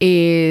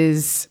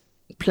is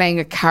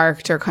playing a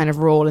character kind of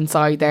role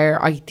inside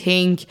there. I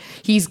think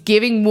he's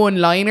giving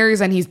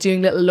one-liners and he's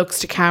doing little looks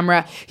to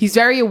camera. He's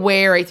very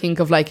aware, I think,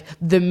 of like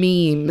the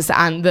memes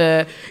and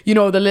the, you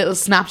know, the little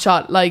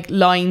snapshot like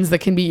lines that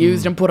can be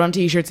used and put on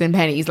t-shirts and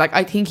pennies. Like,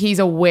 I think he's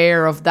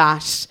aware of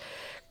that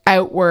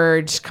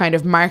outward kind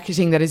of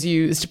marketing that is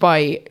used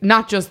by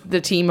not just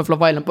the team of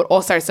Love Island, but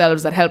us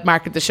ourselves that help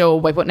market the show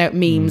by putting out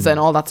memes and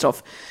all that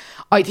stuff.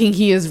 I think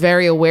he is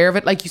very aware of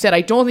it. Like you said,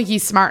 I don't think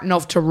he's smart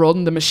enough to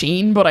run the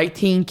machine, but I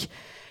think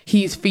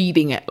he's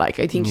feeding it. Like,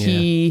 I think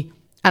he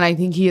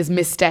has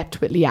misstepped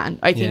with Leanne.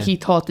 I think he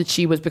thought that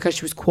she was, because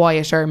she was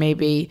quieter,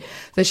 maybe,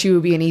 that she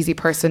would be an easy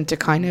person to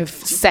kind of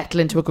settle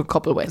into a good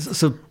couple with.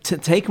 So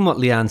taking what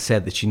Leanne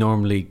said, that she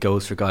normally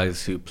goes for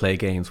guys who play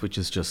games, which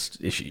is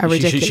just, she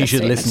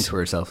should listen to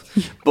herself.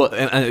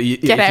 But you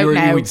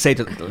would say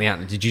to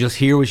Leanne, did you just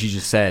hear what she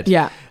just said?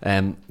 Yeah.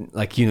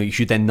 Like, you know, you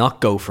should then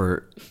not go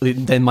for,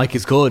 then Mike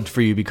is good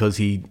for you because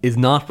he is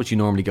not what you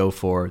normally go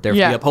for.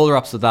 Therefore, the polar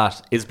opposite of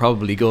that is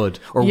probably good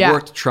or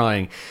worth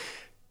trying.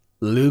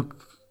 Luke,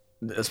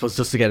 I suppose,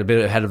 just to get a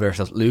bit ahead of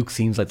ourselves, Luke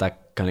seems like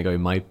that kind of guy who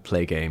might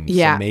play games.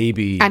 Yeah. So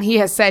maybe. And he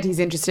has said he's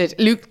interested.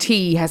 Luke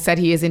T has said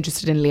he is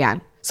interested in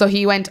Leanne. So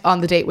he went on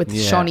the date with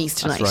Shawnee's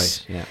tonight.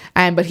 That's right.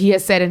 Yeah. But he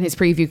has said in his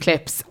preview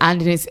clips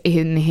and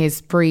in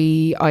his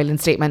pre-island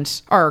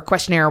statement or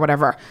questionnaire or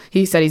whatever,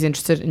 he said he's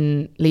interested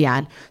in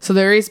Leanne. So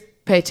there is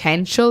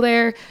potential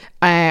there.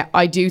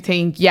 I do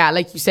think,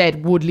 like you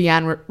said, would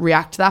Leanne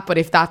react to that? But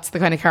if that's the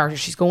kind of character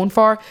she's going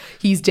for,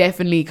 he's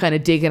definitely kind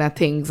of digging at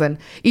things. And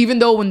even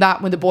though when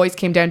the boys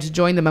came down to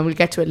join them, and we'll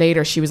get to it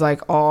later, she was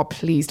like, oh,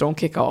 please don't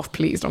kick off.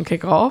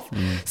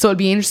 So it'll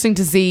be interesting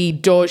to see,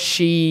 does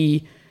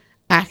she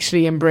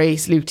actually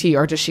embrace Luke T,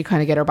 or does she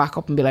kind of get her back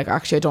up and be like,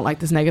 actually, I don't like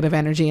this negative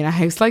energy in a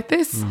house like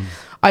this?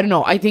 I don't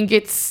know. I think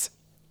it's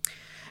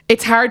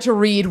hard to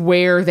read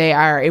where they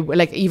are.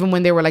 Like, even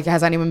when they were like,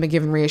 has anyone been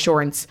given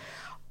reassurance?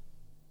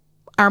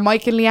 Are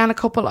Mike and Leanne a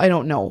couple? I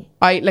don't know.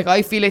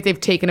 I feel like they've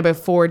taken about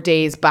 4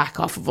 days back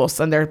off of us,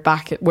 and they're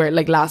back at where,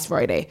 like, last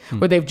Friday,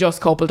 where they've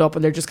just coupled up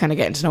and they're just kind of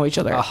getting to know each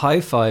other. A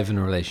high five in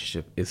a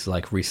relationship is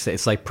like reset.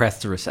 It's like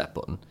press the reset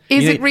button.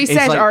 Is it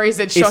reset or is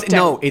it shut down?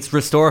 No, it's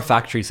restore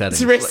factory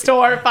settings. It's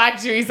restore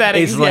factory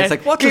settings. It's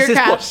like what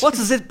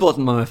does this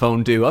button on my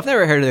phone do? I've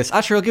never heard of this.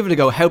 Actually, I'll give it a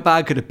go. How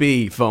bad could it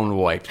be? Phone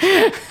wiped.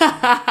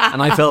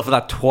 And I fell for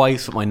that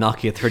twice with my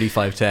Nokia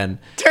 3510.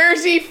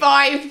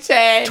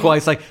 3510.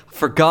 Twice, like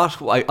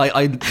forgot.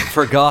 I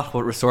forgot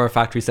what restore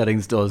factory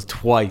settings does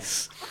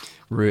twice.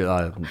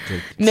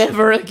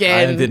 Never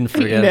again. I didn't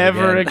forget.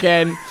 Never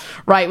again.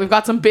 Right, we've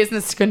got some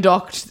business to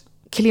conduct.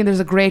 Killian, there's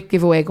a great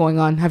giveaway going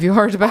on. Have you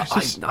heard about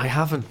it? I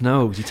haven't,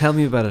 no. You tell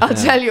me about it. I'll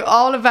tell you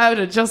all about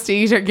it. Just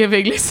Eat are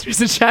giving listeners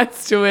a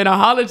chance to win a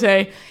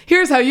holiday.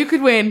 Here's how you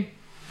could win.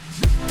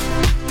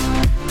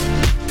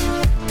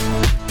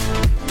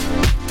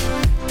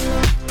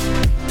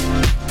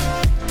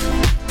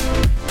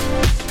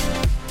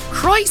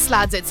 Christ,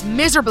 lads, it's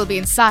miserable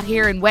being sat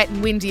here in wet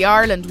and windy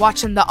Ireland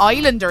watching the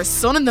islanders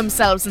sunning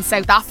themselves in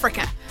South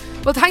Africa.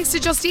 Well, thanks to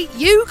Just Eat,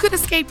 you could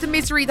escape the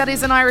misery that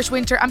is an Irish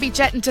winter and be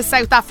jetting to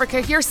South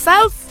Africa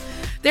yourself.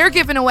 They're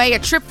giving away a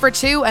trip for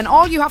two, and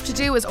all you have to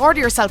do is order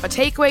yourself a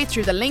takeaway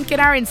through the link in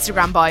our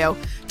Instagram bio.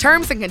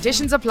 Terms and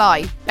conditions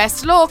apply.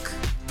 Best of luck.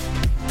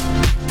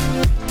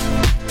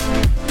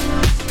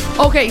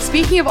 Okay,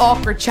 speaking of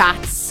awkward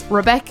chats,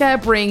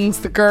 Rebecca brings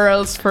the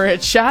girls for a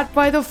chat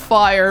by the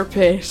fire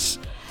pit.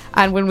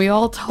 And when we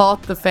all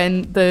thought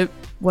the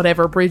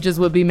whatever bridges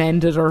would be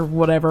mended or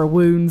whatever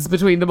wounds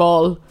between them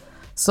all,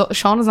 so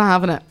Shauna's not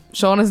having it.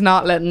 Shauna's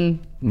not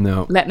letting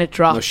it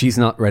drop. No, she's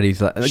not ready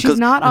to. She's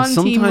not on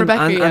Team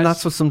Rebecca yet. And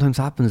that's what sometimes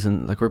happens.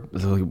 And like we're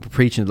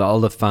preaching, all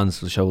the fans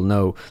of the show will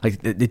know.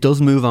 Like it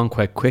does move on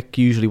quite quick.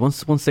 Usually,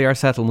 once they are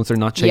settled, once they're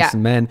not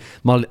chasing men.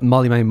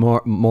 Molly May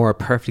more a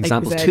perfect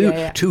example.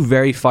 Two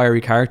very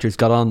fiery characters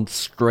got on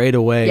straight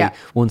away. Yeah.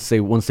 Once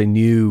they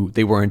knew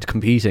they weren't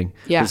competing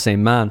for the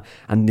same man.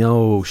 And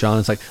no,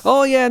 Shauna's like,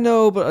 oh yeah,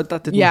 no, but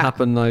that didn't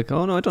happen. Like,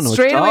 oh no, I don't know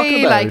straight what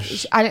you're away.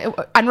 talking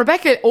about. And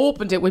Rebecca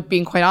opened it with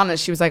being quite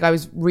honest. She was like, I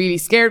was really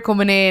scared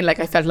coming in. Like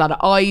I felt a lot of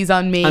eyes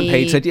on me. And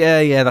Paige said,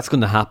 yeah, that's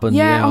going to happen.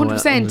 Yeah,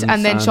 100%.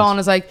 And then Sean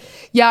was like,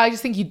 yeah, I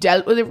just think you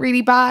dealt with it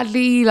really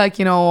badly. Like,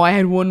 you know, I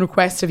had one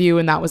request of you,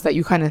 and that was that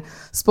you kind of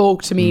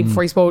spoke to me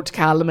before you spoke to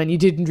Callum, and you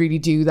didn't really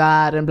do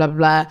that, and blah, blah,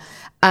 blah.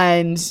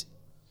 And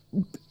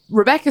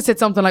Rebecca said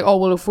something like, oh,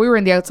 well, if we were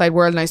in the outside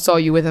world and I saw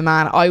you with a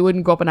man, I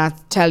wouldn't go up and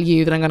tell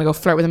you that I'm going to go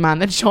flirt with a man.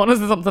 Then Shauna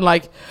said something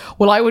like,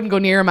 well, I wouldn't go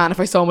near a man if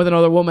I saw him with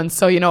another woman.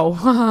 So, you know,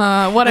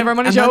 whatever, I'm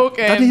only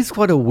joking. That is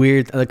quite a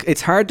weird, like,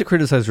 it's hard to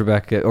criticize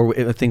Rebecca, or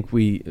I think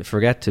we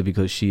forget to,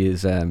 because she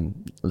is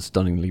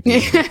stunningly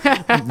beautiful.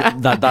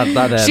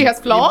 She has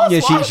flaws?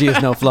 Yeah, she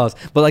has no flaws.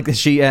 But like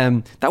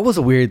that was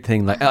a weird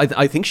thing. Like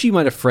I think she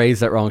might have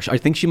phrased that wrong. I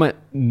think she might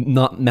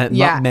not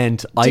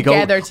meant I go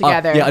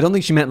together. I don't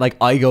think she meant like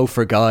I go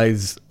for guys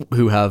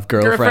who have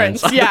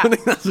girlfriends. Yeah. I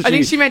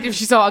think she meant if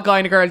she saw a guy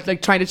and a girl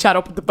like trying to chat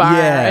up at the bar,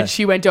 and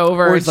she went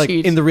over. Or it's like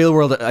in the real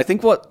world, I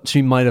think what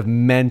she might have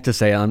meant to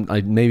say, I'm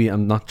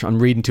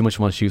reading too much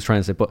of what she was trying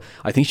to say, but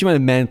I think she might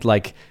have meant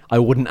like, I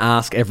wouldn't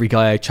ask every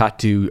guy I chat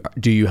to,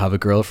 do you have a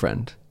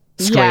girlfriend?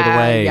 Straight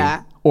away.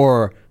 Yeah.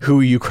 Or who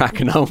are you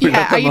cracking home with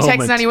at the are you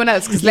moment? texting anyone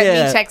else? Because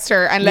let me text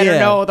her and let her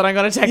know that I'm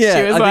going to text you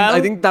as well. I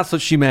think that's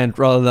what she meant,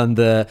 rather than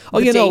well,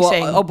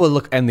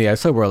 look, in the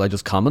outside world, I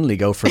just commonly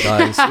go for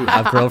guys who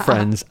have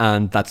girlfriends,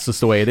 and that's just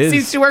the way it is.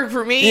 Seems to work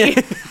for me.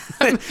 Yeah.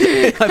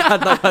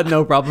 I've had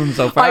no problem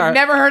so far. I've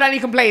never heard any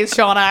complaints,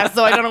 Shauna,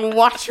 so I don't know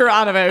what you're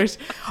on about.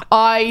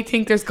 I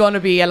think there's going to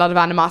be a lot of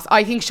animosity.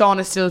 I think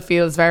Shauna still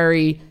feels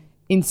very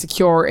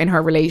insecure in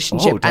her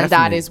relationship, and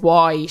that is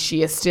why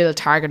she is still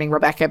targeting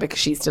Rebecca, because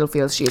she still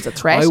feels she is a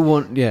threat. I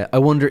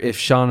wonder if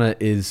Shauna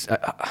is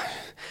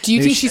do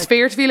you think she's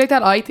fair to feel like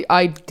that? I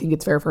think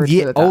it's fair for her to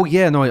feel like that. Oh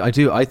yeah, no, I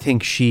do. I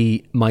think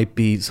she might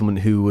be someone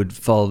who would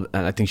fall,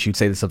 and I think she would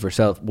say this of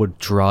herself,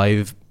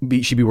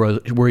 she'd be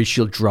worried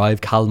she'll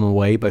drive Callum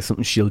away by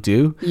something she'll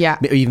do. Yeah.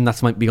 Even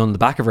that might be on the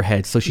back of her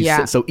head. So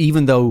so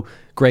even though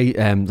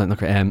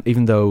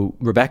even though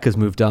Rebecca's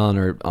moved on,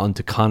 or on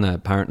to Connor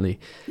apparently,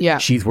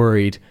 she's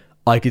worried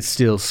I could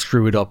still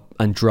screw it up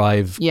and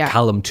drive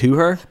Callum to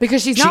her,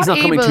 because she's not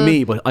coming to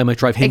me, but I might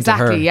drive him to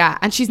her. Yeah,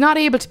 and she's not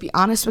able to be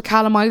honest with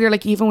Callum either.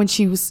 Like, even when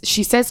she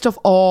says stuff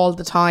all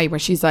the time where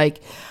she's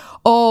like,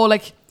 oh,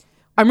 like,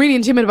 I'm really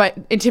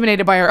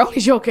intimidated by her. Oh,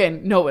 he's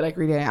joking. No, like,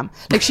 really I am.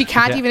 Like, she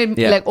can't even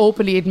like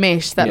openly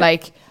admit that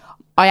like,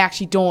 I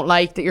actually don't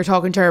like that you're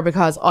talking to her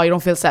because I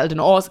don't feel settled in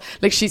us.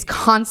 Like, she's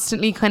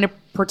constantly kind of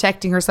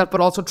protecting herself, but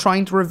also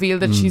trying to reveal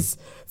that she's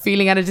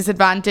feeling at a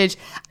disadvantage.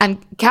 And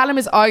Callum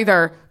is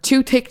either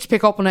too thick to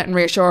pick up on it and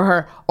reassure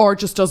her, or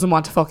just doesn't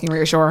want to fucking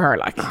reassure her.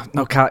 Like,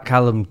 no,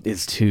 Callum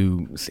is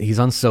he's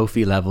on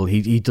Sophie level.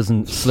 He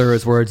doesn't slur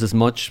his words as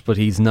much, but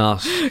he's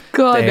not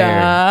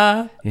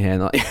there. Yeah,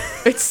 no.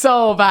 It's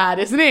so bad,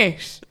 isn't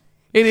it?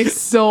 It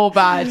is so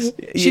bad.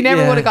 She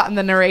never would have gotten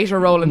the narrator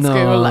role in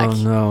school. Like,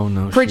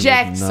 no.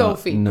 Project,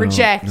 Sophie.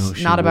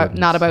 Project. Not about it.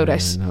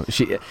 No.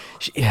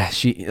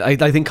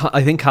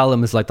 I think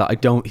Callum is like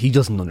that. He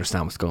doesn't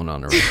understand what's going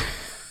on around.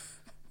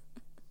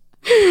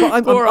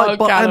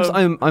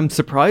 I'm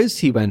surprised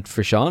he went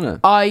for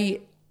Shauna.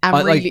 I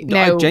am really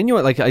I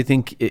genuine. Like, I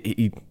think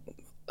he.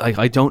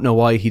 I don't know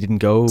why he didn't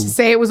go. To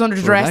say it was under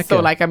duress,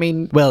 though. Like, I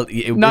mean, well,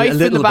 knife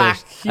in the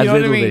back. You know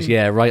what I mean? Bit,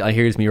 yeah, right. I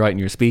hears me writing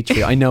your speech.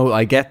 I know,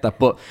 I get that,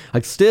 but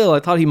like, still, I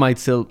thought he might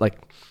still like.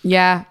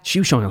 Yeah, she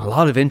was showing a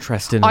lot of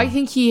interest in him. I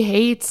think he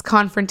hates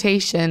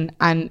confrontation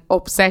and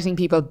upsetting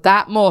people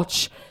that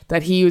much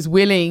that he was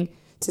willing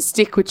to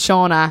stick with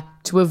Shauna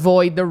to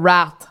avoid the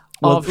wrath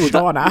of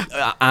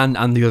Shauna.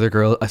 And the other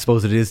girl. I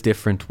suppose it is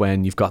different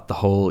when you've got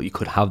you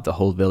could have the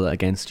whole villa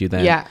against you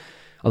then. Yeah.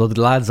 Although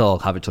the lads all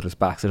have each other's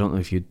backs, I don't know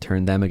if you'd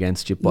turn them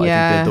against you, but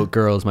I think the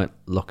girls might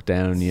look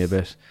down on you a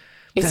bit.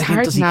 It's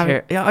hard to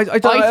care. Yeah,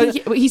 I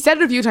think he said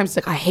it a few times.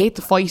 Like, I hate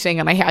the fighting,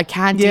 and I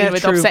can't deal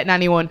with upsetting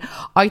anyone.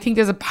 I think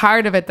there's a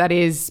part of it that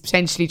is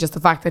potentially just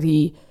the fact that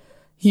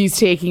he's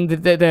taking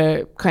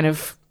the kind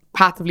of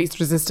path of least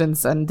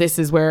resistance, and this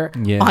is where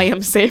I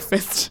am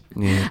safest,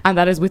 and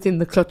that is within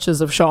the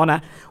clutches of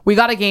Shauna. We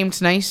got a game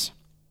tonight,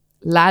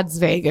 Lads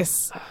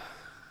Vegas.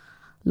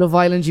 Love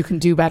Island, you can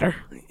do better.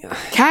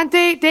 Can't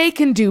they? They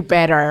can do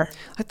better.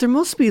 Like, there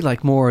must be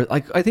like more.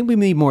 Like, I think we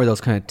need more of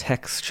those kind of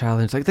text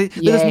challenge. Like,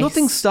 there's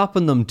nothing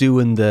stopping them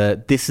doing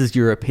this is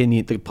your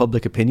opinion, the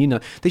public opinion. Now,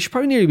 they should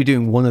probably nearly be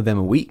doing one of them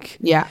a week.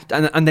 Yeah,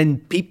 and then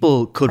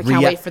people could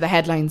react. Can't wait for the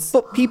headlines.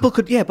 But people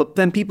could, but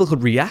then people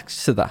could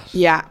react to that.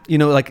 Yeah, you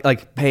know,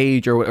 like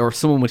Paige or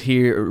someone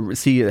would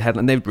see a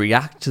headline, they'd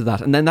react to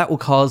that, and then that will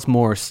cause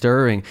more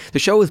stirring. The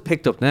show is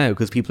picked up now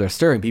because people are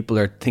stirring. People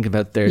are thinking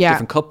about their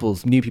different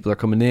couples. New people are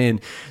coming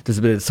in.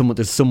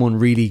 There's someone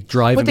really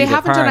driving. But they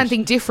haven't done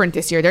anything different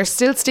this year. They're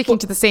still sticking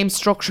to the same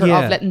structure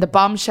of letting the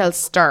bombshell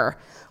stir.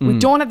 We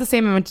don't have the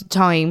same amount of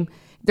time.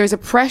 There's a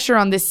pressure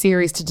on this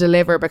series to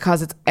deliver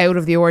because it's out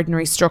of the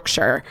ordinary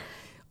structure.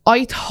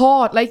 I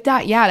thought like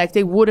that, like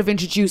they would have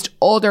introduced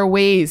other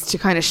ways to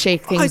kind of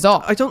shake things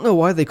up. I don't know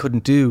why they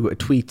couldn't do a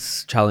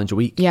tweets challenge a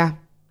week. Yeah.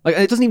 Like,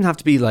 it doesn't even have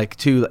to be like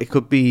two. It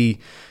could be,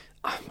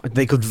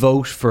 they could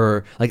vote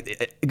for,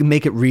 like,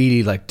 make it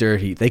really like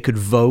dirty. They could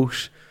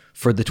vote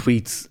for the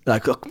tweets,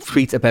 like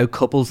tweets about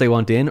couples they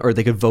want in, or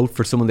they could vote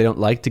for someone they don't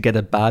like to get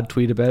a bad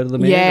tweet about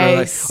them.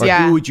 Yes, or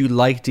who would you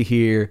like to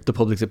hear the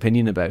public's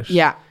opinion about?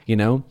 Yeah, you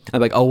know,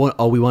 and like,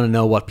 we want to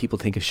know what people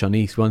think of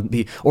Shanice.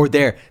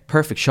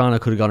 Perfect. Shauna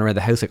could have gone around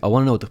the house like, I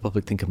want to know what the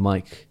public think of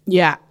Mike.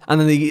 Yeah,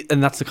 and then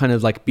and that's the kind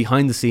of like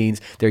behind the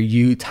scenes.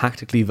 They're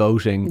tactically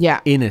voting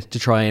in it to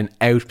try and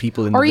out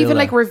people in, or even villa.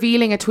 like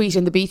revealing a tweet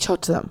in the beach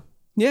hut to them.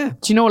 Yeah.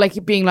 Do you know,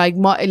 like being like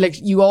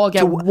you all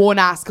get one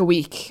ask a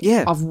week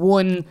of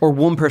one, or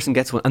one person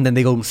gets one and then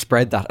they go and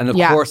spread that, and of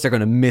course they're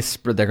going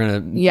to they're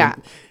going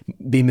to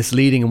be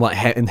misleading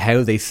in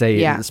how they say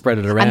it and spread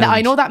it around. And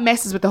I know that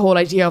messes with the whole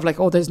idea of like,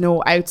 there's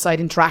no outside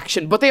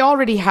interaction, but they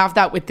already have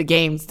that with the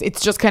games.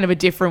 It's just kind of a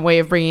different way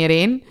of bringing it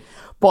in.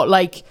 But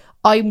like,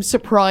 I'm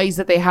surprised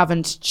that they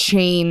haven't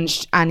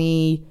changed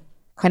any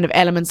kind of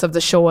elements of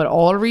the show at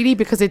all, really,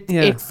 because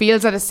it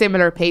feels at a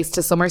similar pace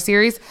to Summer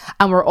Series,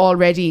 and we're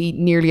already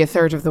nearly a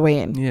third of the way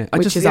in,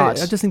 which is odd.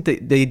 I just think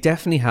they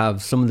definitely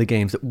have some of the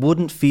games that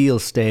wouldn't feel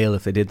stale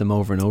if they did them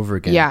over and over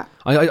again. Yeah.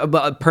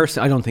 But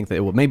personally, I don't think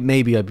they would.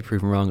 Maybe I'd be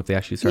proven wrong if they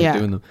actually started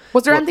doing them.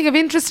 Was there anything of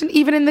interest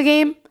even in the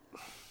game?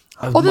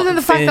 Other than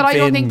the fact that I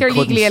don't think they're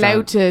legally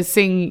allowed to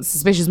sing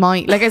Suspicious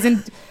Mind. Like, as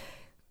in,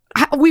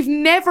 we've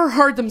never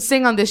heard them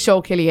sing on this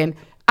show, Killian.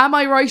 Am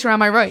I right or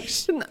am I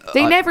right?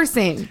 They never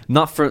sing.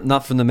 Not from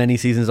the many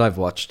seasons I've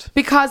watched.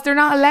 Because they're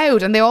not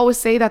allowed, and they always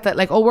say that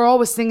like, we're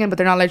always singing, but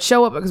they're not allowed to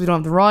show it because we don't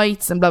have the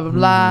rights and blah blah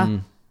blah.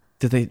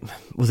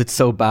 Was it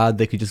so bad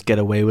they could just get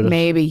away with it?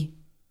 Maybe.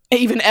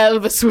 Even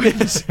Elvis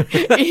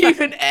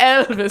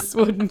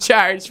wouldn't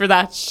charge for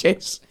that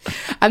shit.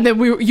 And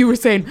then you were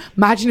saying,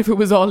 imagine if it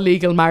was all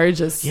legal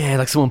marriages. Yeah,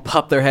 like someone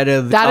popped their head out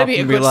of the That'd top be a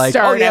and good be like,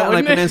 start, and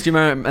I pronounced you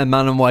man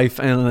and wife,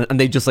 and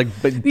they just like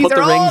put the rings on. These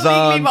are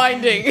all legally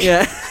binding.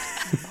 Yeah.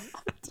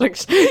 Like,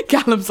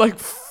 Callum's like,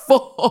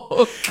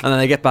 fuck. And then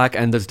they get back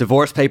and there's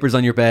divorce papers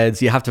on your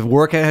beds. You have to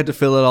work out how to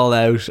fill it all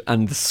out,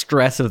 and the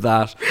stress of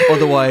that.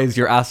 Otherwise,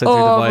 your assets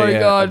are divided.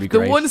 Oh my God.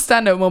 The one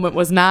standout moment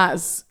was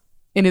Naz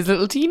in his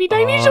little teeny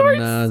tiny shorts.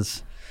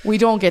 Naz. We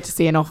don't get to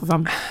see enough of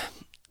him. Do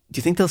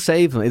you think they'll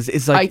save him?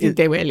 It's like, I think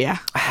they will, yeah.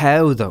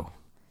 How though?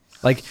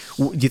 Like,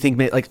 do you think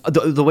like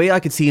the way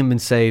I could see him being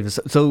saved is,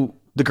 so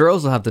the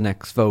girls will have the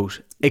next vote.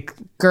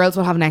 Girls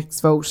will have next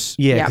vote.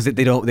 Yeah, because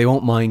they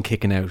won't mind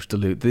kicking out the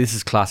loot. This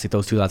is classic.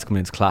 Those two lads coming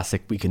in, it's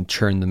classic. We can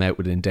churn them out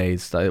within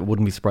days. I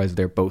wouldn't be surprised if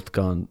they're both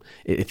gone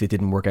if it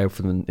didn't work out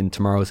for them in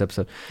tomorrow's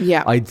episode.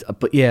 Yeah.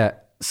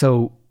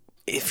 So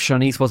if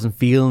Shanice wasn't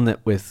feeling it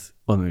with,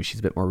 well, maybe she's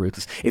a bit more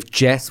ruthless. If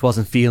Jess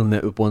wasn't feeling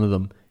it with one of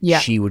them,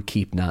 she would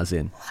keep Naz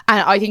in.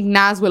 And I think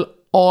Naz will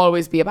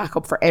always be a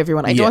backup for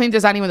everyone. I don't think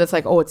there's anyone that's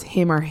like, it's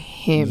him or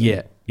him.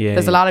 Yeah.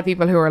 There's a lot of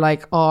people who are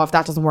like, if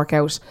that doesn't work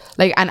out,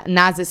 like, and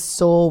Naz is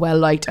so well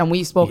liked, and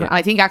we've spoken, and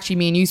I think actually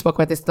me and you spoke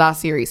about this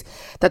last series,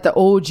 that the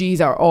OGs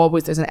are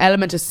always, there's an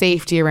element of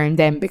safety around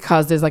them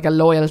because there's like a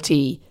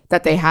loyalty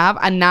that they have,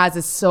 and Naz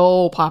is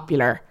so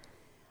popular.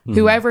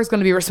 Whoever is going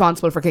to be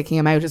responsible for kicking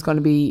him out is going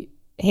to be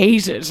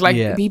hated.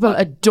 Like, people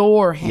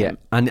adore him. Yeah,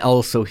 and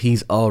also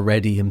he's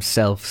already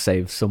himself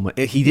saved someone.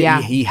 He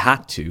did. He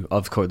had to.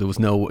 Of course, there was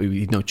no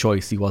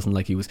choice. He wasn't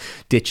like he was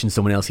ditching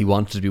someone else he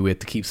wanted to be with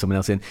to keep someone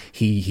else in.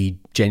 He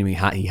genuinely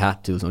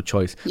had to. There was no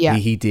choice. Yeah,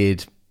 he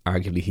did.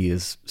 Arguably, he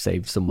has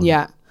saved someone.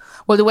 Yeah.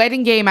 Well, the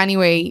wedding game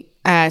anyway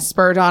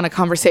spurred on a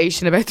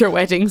conversation about their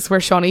weddings, where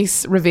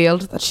Shanice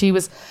revealed that she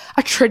was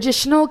a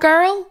traditional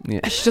girl.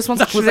 Yeah. She just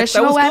wants a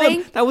traditional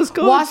wedding. That was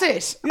good. Was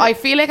it? Yeah. I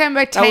feel like I'm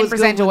about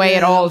 10% away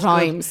at all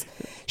times.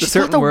 She's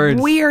got the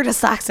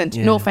weirdest accent.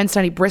 Yeah. No offense to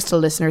any Bristol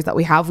listeners that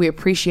we have. We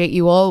appreciate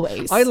you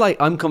always.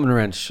 I'm coming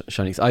around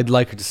Shanice. I'd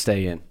like her to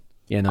stay in.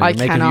 Yeah, no,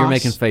 you're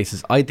making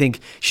faces. I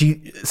think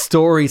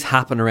stories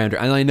happen around her,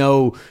 and I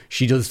know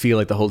she does feel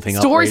like the whole thing.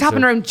 Stories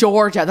happen around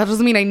Georgia. That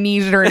doesn't mean I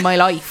needed her in my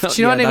life.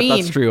 Do you know what I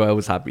mean? That's true. I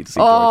was happy to see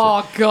Georgia.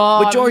 Oh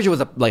God! But Georgia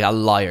was a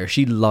liar.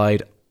 She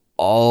lied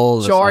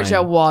all the time.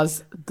 Georgia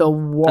was the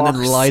worst, and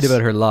then lied about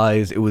her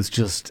lies. It was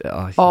just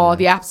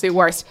the absolute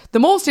worst. The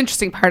most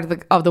interesting part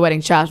of the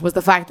wedding chat was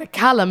the fact that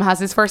Callum has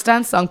his first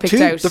dance song picked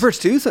out. The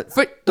first two.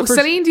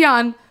 Celine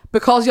Dion,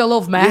 because you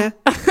love me.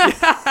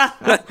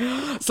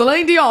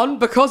 Celine Dion,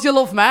 because you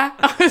love me.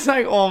 I was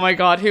like, oh my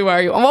God, who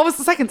are you? And what was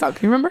the second song?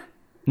 Can you remember?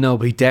 No,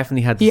 but he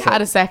definitely had. He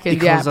had a second,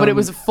 because, but it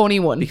was a funny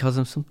one. I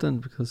can't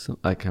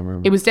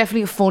remember. It was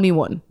definitely a funny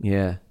one.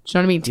 Yeah. Do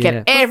you know what I mean? To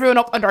get everyone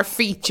up on their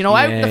feet, you know,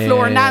 out on the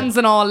floor, nans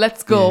and all,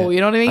 let's go. You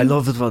know what I mean? I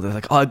love it. They're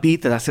like, oh, I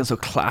beat that. That sounds so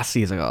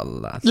classy. It's like, oh,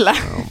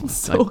 that's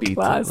so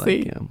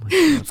classy.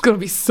 It's going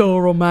to be so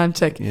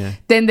romantic. Yeah.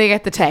 Then they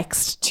get the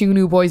text. 2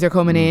 new boys are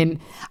coming in.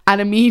 And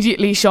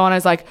immediately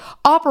Shauna's like,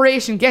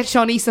 Operation Get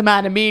Shaunisa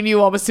Man, and me and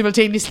you almost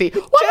simultaneously.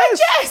 What about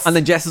Jess? And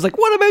then Jess is like,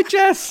 what about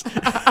Jess?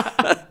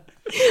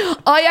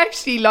 I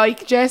actually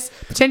like Jess,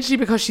 potentially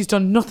because she's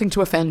done nothing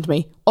to offend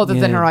me other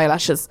than her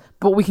eyelashes.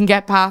 But we can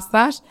get past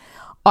that.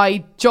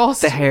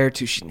 The hair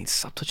too. She needs to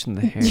stop touching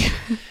the hair.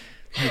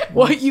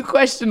 What you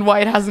question why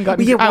it hasn't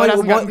gotten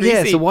greasy.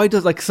 Yeah, so why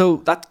does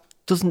that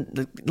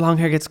doesn't long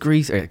hair gets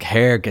greasy? Or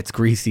hair gets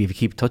greasy if you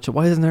keep touching.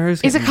 Why isn't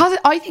hers? Is it because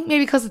I think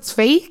maybe because it's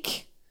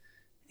fake?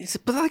 Is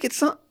it? But like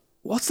it's not.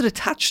 What's it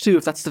attached to?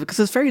 If that's because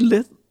it's very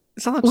little.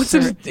 It's not.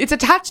 It's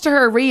attached to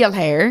her real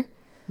hair.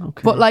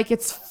 Okay. But like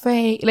it's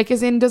fake. Like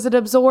as in, does it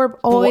absorb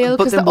oil?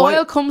 Because the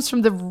oil comes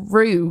from the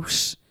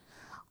root.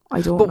 I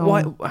don't know. But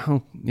why?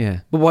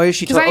 But why is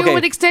she? Because I know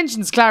with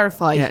extensions,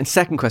 clarify. Yeah. And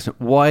second question: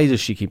 why does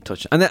she keep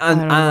touching?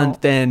 And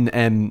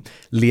then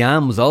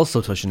Leanne was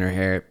also touching her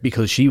hair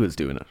because she was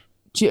doing it.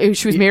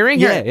 She was mirroring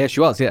her. Yeah,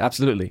 she was. Yeah,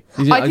 absolutely.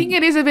 I think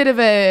it is a bit of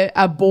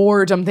a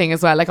boredom thing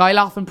as well. Like I'll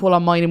often pull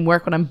on mine in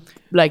work when I'm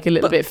like a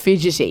little bit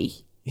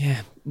fidgety.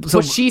 Yeah. So,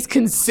 but she's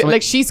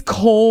she's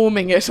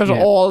combing it at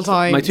all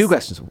times. My 2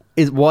 questions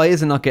is why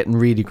is it not getting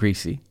really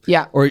greasy?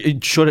 Yeah. Or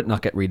should it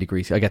not get really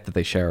greasy? I get that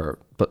they share,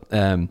 but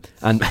and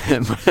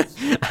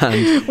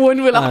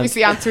one will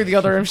obviously answer the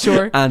other, I'm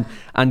sure. And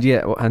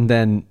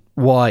then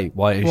why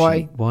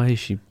is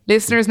she?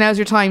 Listeners, now's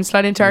your time.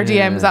 Slide into our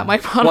DMs at my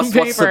paper.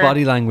 What's the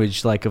body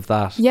language like of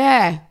that?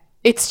 Yeah.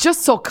 It's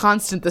just so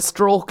constant, the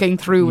stroking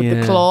through with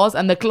the claws,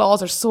 and the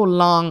claws are so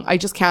long. I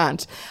just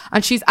can't.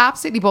 And she's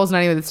absolutely buzzing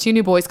anyway. There's 2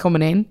 new boys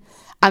coming in,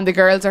 and the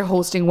girls are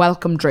hosting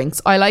welcome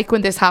drinks. I like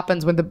when this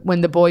happens, when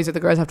the boys or the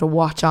girls have to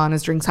watch on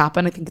as drinks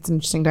happen. I think it's an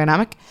interesting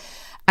dynamic.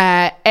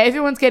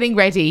 Everyone's getting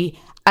ready,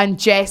 and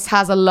Jess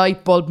has a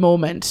light bulb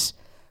moment.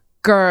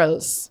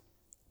 Girls,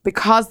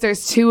 because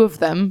there's 2 of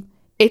them,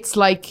 it's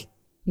like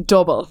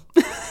double.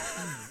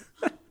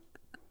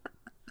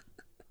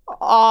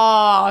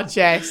 Oh,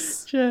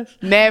 Jess.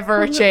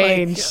 Never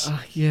change.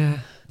 Yeah.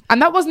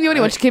 And that wasn't the only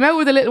one. She came out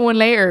with a little one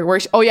later where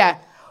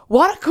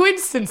what a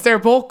coincidence. They're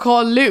both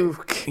called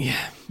Luke. Yeah.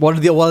 What are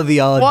the odds?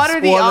 What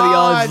are the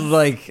odds?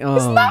 Like,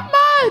 isn't that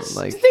mad?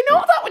 Like, did they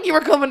know that when you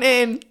were coming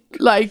in?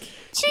 Like,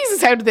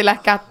 Jesus, how did they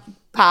let that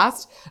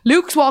pass?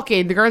 Luke's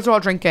walking. The girls are all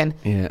drinking.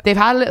 Yeah. They've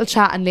had a little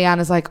chat, and Leanne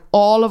is like,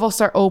 all of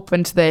us are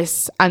open to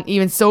this. And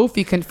even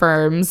Sophie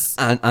confirms.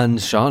 And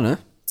Shauna.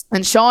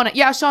 And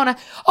Shauna,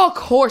 of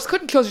course,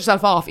 couldn't close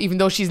herself off, even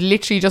though she's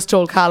literally just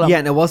told Callum. Yeah,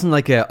 and it wasn't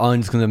like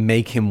I'm just going to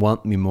make him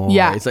want me more.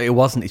 Yeah. It's like, it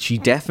wasn't. She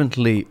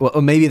definitely,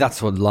 well, maybe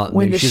that's what a lot.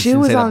 When the shoe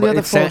was on the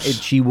other foot.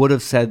 She would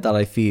have said that,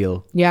 I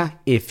feel. Yeah.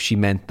 If she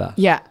meant that.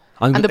 Yeah.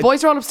 And the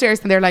boys are all upstairs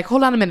and they're like,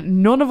 hold on a minute,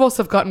 none of us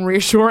have gotten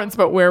reassurance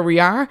about where we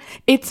are.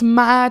 It's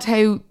mad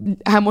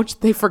how much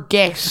they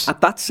forget.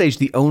 At that stage,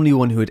 the only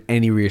one who had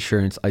any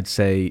reassurance, I'd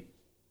say,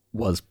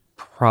 was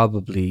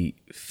probably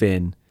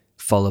Finn.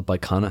 Followed by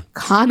Connor.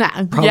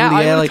 Probably,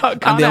 yeah.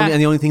 Connor. And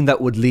the only thing that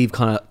would leave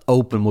Connor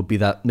open would be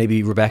that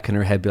maybe Rebecca in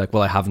her head be like,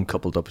 well, I haven't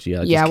coupled up with you.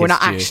 Yeah, we're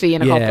not actually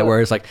in a couple. Yeah,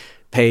 whereas like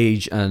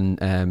Paige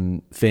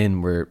and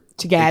Finn were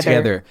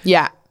together.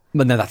 Yeah.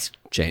 But now that's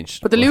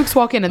changed. But the Lukes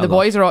walk in and the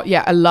boys are all,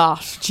 a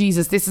lot.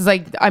 Jesus, this is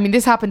like, I mean,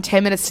 this happened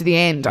 10 minutes to the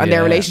end and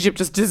their relationship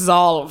just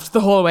dissolved the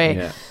whole way.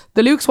 Yeah.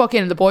 The Lukes walk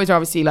in and the boys are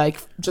obviously like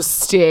just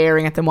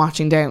staring at them,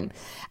 watching down.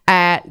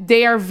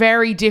 They are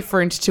very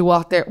different to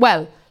what they're,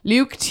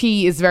 Luke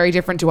T is very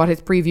different to what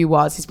his preview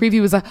was. His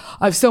preview was I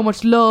have so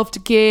much love to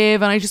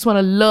give and I just want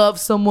to love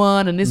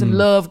someone and isn't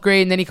love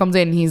great? And then he comes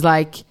in and he's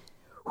like,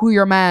 who are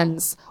your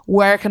mans?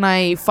 Where can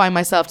I find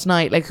myself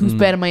tonight? Like who's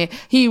better my...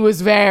 He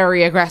was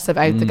very aggressive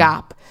out the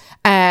gap.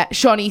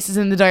 Shaunise is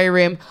in the diary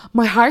room.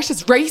 My heart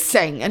is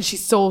racing and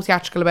she's so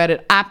theatrical about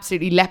it.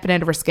 Absolutely leaping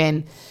out of her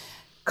skin.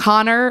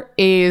 Connor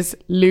is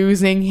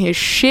losing his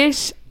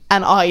shit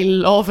and I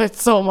love it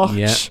so much.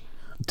 Yeah.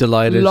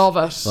 Delighted, love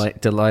it. Like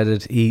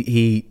delighted.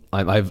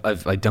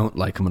 I don't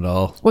like him at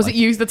all. Was it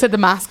you that said the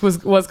mask was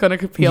going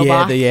to peel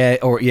back?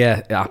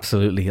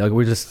 Absolutely. Like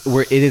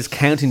it is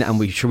counting, and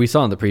we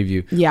saw in the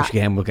preview. Yeah, which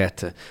again we'll get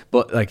to.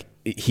 But like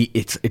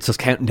it's just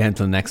counting down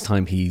to the next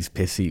time he's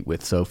pissy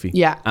with Sophie.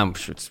 Yeah, and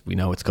we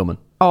know it's coming.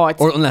 Oh,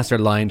 it's, or unless they're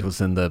lying to us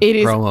in the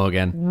promo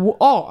again.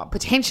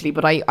 Potentially,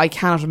 but I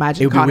cannot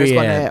imagine It'd Connor's be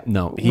going weird. to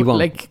No, he won't.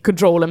 like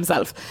control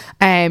himself.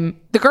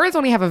 The girls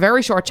only have a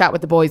very short chat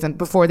with the boys and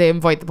before they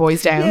invite the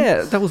boys down.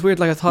 Yeah, that was weird.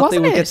 Like I thought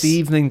Wasn't they would it? get the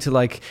evening to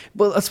like.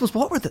 Well, I suppose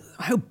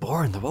how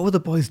boring. What would the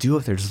boys do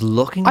if they're just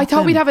looking? I at thought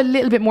them? we'd have a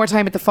little bit more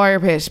time at the fire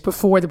pit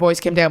before the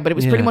boys came down, but it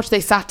was pretty much they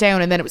sat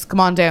down and then it was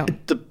come on down.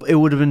 It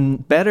would have been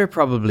better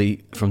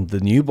probably from the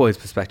new boys'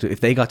 perspective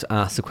if they got to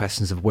ask the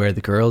questions of where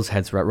the girls'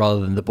 heads were at rather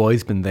than the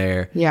boys been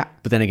there. Yeah.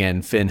 But then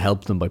again, Finn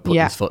helped them by putting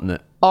his foot in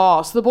it.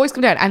 Oh, so the boys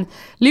come down and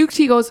Luke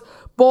T goes,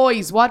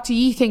 boys, what do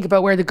you think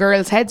about where the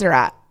girls' heads are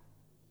at?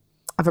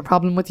 I have a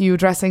problem with you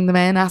addressing the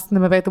men, asking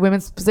them about the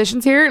women's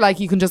positions here. Like,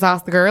 you can just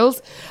ask the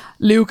girls.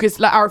 Luke is,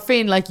 or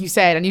Finn, like you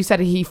said, and you said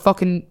he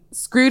fucking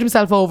screwed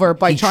himself over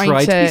by trying to...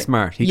 He tried to be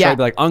smart. He tried to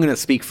be like, I'm going to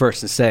speak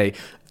first and say,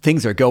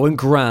 things are going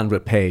grand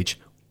with Paige.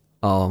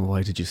 Oh,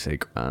 why did you say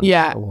grand?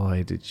 Yeah.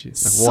 Why did you?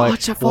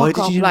 Such a fuck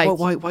up, like...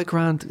 Why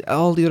grand?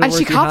 All the other And words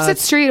she cops it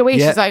straight away.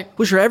 Yeah. She's like...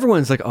 Well, sure,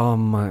 everyone's like, oh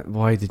my,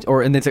 why did...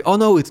 Or, and then it's like, oh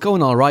no, it's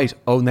going all right.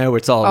 Oh, now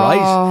it's all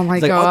right. Oh my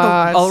it's like,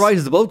 God. Oh, no, all right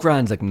is above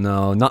grand. It's like,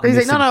 no, not in He's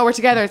this like, no, we're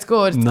together. It's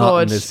good. It's not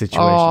good. in this situation.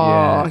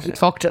 Oh, Yeah. he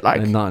fucked it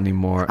like... And not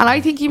anymore. And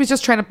I think he was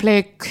just trying to play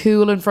it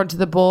cool in front of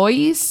the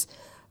boys.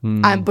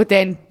 But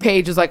then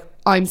Paige was like,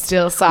 I'm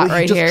still sat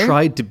right here. He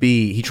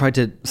tried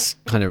to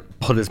kind of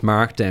put his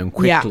mark down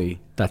quickly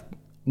that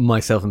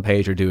myself and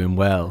Paige are doing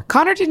well.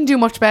 Connor didn't do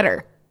much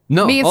better.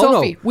 No. Me and Oh,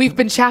 Sophie, no. we've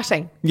been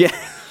chatting. Yeah.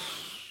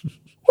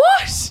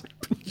 What?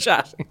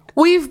 Chatting.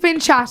 We've been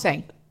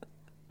chatting.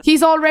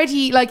 He's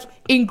already like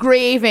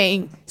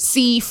engraving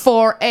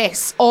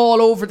C4S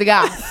all over the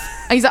gaff.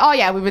 And he's like, oh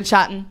yeah, we've been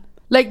chatting.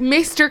 Like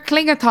Mr.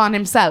 Klingathon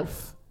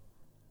himself.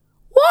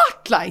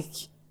 What? Like,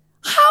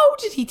 how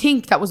did he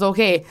think that was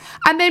okay?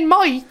 And then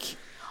Mike,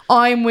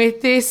 I'm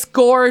with this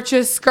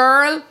gorgeous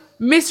girl.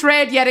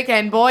 Misread yet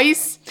again,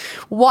 boys.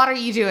 What are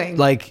you doing?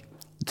 Like,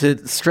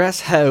 to stress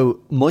how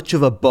much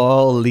of a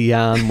ball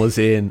Leanne was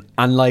in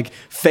and like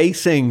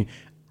facing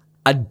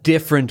a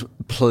different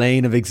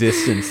plane of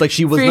existence. Like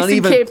she was not Facing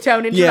even Cape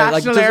Town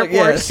International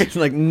Airport.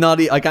 Like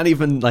not. I can't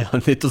even like.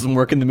 It doesn't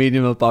work in the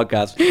medium of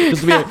podcast.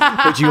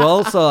 But you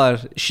all saw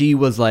it. She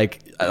was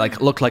like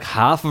looked like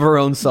half of her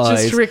own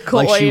size. Just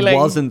like she recoiling.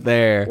 wasn't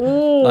there.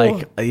 Ooh.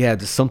 Like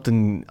there's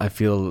something I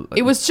feel.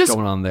 It was just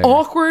going on there.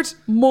 awkward,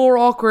 more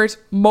awkward,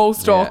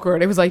 most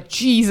awkward. It was like,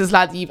 Jesus,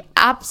 lads, you've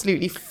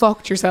absolutely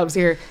fucked yourselves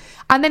here.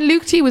 And then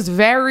Luke T was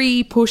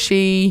very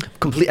pushy.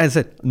 As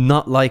I said,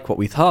 not like what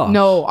we thought.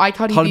 No, I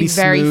thought he'd be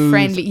very smooth,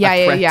 friendly.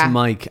 a threat Yeah. to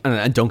Mike,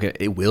 and don't get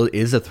it.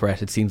 Is a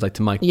threat. It seems like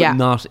to Mike, Yeah. but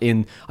not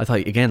in. I thought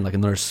again like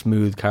another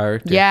smooth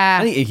character. Yeah.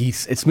 I think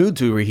it's smooth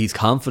to where he's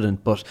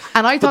confident, but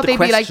And I but thought the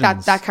they'd be like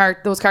questions-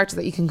 those characters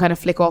that you can kind of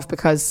flick off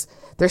because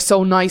they're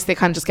so nice they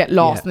kind of just get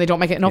lost Yeah. and they don't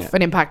make enough Yeah. of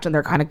an impact and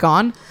they're kind of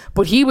gone.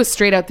 But he was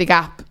straight out the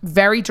gap,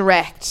 very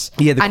direct.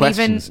 Yeah, the and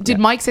questions, even did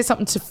yeah. Mike say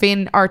something to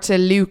Finn or to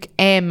Luke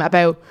M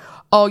about,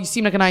 oh, you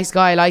seem like a nice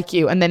guy, I like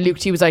you, and then Luke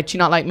T was like, do you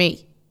not like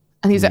me?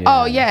 And he was like,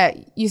 oh yeah,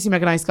 you seem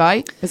like a nice guy.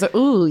 I was like,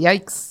 ooh,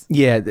 yikes.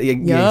 Yeah,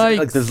 Yikes.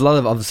 like there's a lot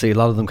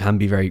of them can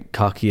be very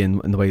cocky in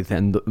the way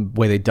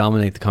they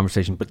dominate the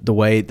conversation, but the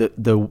way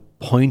the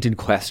pointed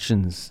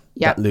questions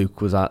Yep. that Luke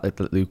was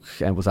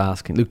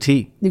asking, Luke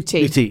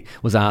T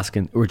was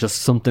asking, were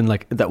just something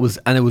like that was,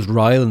 and it was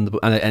riling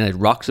and it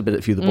rocked a bit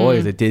a few of the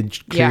boys. It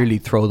did clearly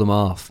throw them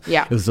off.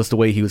 Yeah. It was just the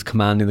way he was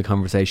commanding the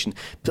conversation.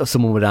 If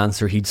someone would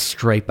answer, he'd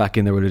straight back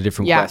in there with a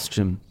different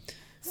question.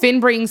 Finn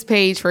brings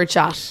Paige for a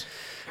chat.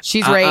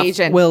 She's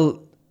raging.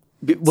 Well,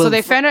 so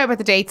they found out about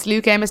the dates.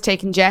 Luke M has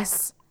taken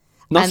Jess.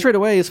 not and- straight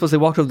away. I suppose they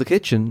walked over the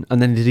kitchen,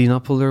 and then did he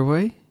not pull her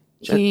away?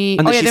 And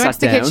then They she went sat to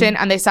the down. kitchen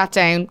and they sat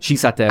down. She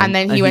sat down, and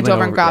then he went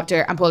over and grabbed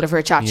her and pulled her for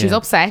a chat. She was Yeah.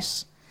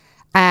 upset,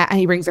 and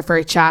he brings her for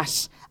a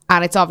chat.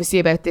 And it's obviously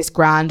about this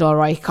grand, all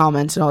right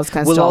comment and all this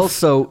kind of Will stuff.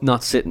 also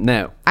not sit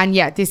now. And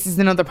yeah, this is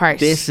another part.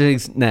 This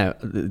is now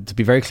to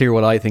be very clear.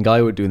 What I think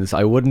I would do in this,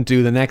 I wouldn't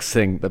do the next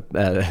thing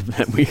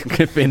that we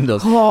Finn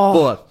does,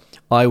 but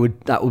I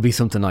would. That would be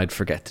something I'd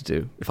forget to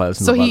do if I was.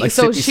 So like,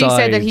 so sit she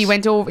said that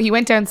beside- he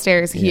went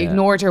downstairs. He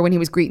ignored her when he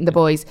was greeting the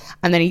boys,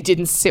 and then he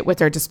didn't sit with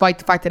her, despite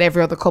the fact that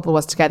every other couple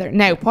was together.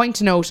 Now, point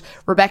to note: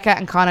 Rebecca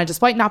and Connor,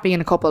 despite not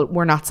being a couple,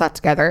 were not sat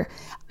together.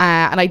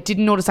 And I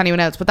didn't notice anyone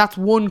else, but that's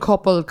one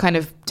couple kind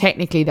of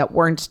technically that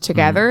weren't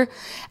together.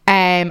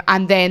 And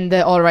then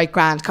the all right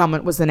grand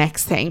comment was the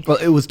next thing. Well,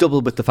 it was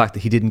double with the fact that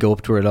he didn't go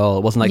up to her at all.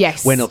 It wasn't like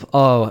Yes. went up.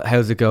 Oh,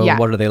 how's it go? Yeah.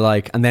 What are they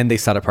like? And then they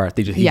sat apart.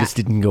 He just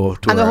didn't go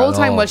up to her. And the whole at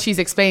time all. while she's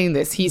explaining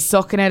this, he's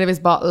sucking out of his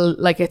bottle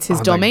like it's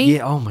his dummy.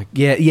 Yeah. Oh my.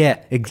 Yeah.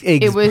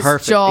 It was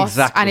perfect. just,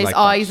 exactly and his like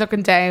eyes that.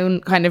 looking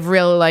down, kind of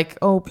real like,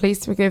 oh,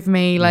 please forgive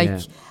me. Like, Yeah.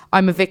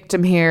 I'm a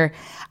victim here.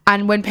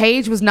 And when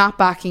Paige was not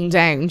backing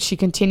down, she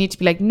continued to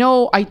be like,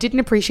 no, I didn't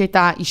appreciate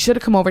that. You should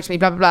have come over to me,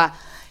 blah, blah, blah.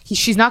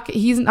 He's not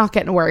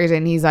getting a word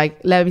in. He's like,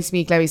 let me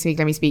speak.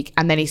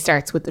 And then he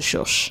starts with the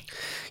shush.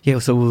 Yeah.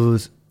 So it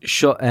was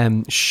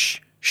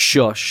shush.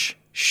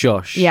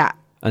 Yeah.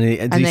 And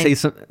did he say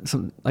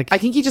some like? I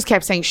think he just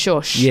kept saying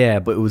shush. Yeah,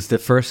 but it was the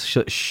first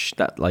shush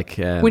that like.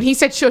 When he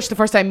said shush the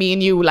first time, me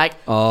and you like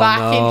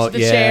into the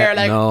chair,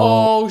 like,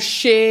 oh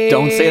shit.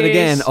 Don't say it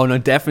again. Oh no,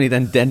 definitely.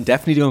 Then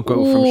definitely don't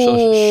go from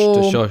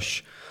shush to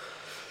shush.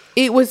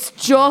 It was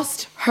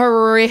just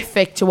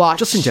horrific to watch.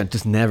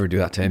 Just never do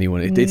that to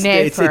anyone.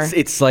 Never.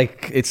 It's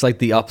like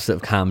the opposite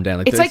of calm down.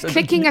 Like it's like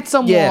clicking at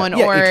someone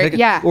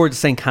or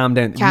just saying calm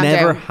down.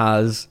 Never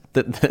has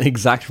the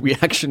exact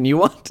reaction you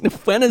want.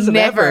 When is it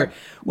ever?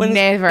 When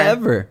never. Is it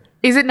ever?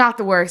 Is it not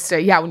the worst?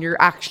 Yeah, when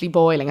you're actually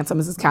boiling and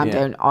someone says calm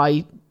down.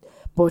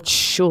 But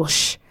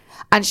shush.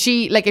 And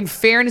she, like, in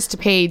fairness to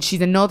Paige,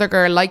 she's another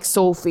girl like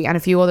Sophie and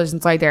a few others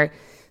inside there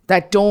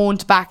that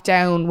don't back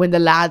down when the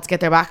lads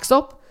get their backs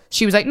up.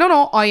 She was like,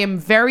 no, I am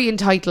very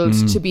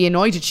entitled to be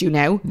annoyed at you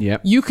now.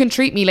 Yep. You can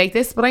treat me like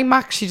this, but I'm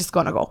actually just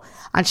going to go.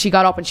 And she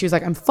got up and she was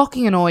like, I'm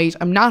fucking annoyed.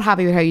 I'm not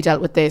happy with how you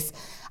dealt with this.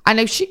 And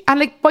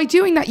now by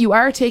doing that, you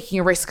are taking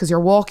a risk because you're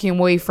walking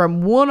away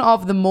from one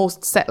of the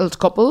most settled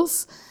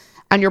couples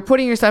and you're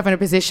putting yourself in a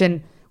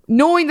position,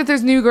 knowing that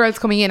there's new girls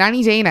coming in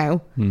any day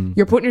now,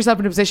 you're putting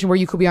yourself in a position where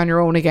you could be on your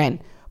own again.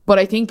 But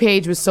I think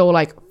Paige was so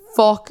like,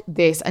 fuck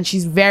this. And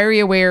she's very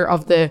aware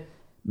of the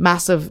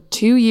massive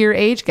 2-year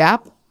age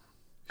gap.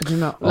 You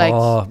know, like,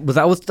 but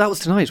that was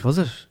tonight, was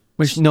it?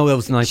 No, that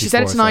was the night she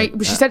before. Said tonight,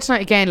 but she said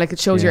tonight again, like, it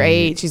shows your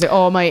age. She's like,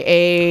 oh, my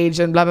age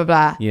and blah blah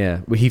blah.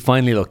 Yeah, well, he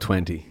finally looked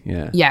 20.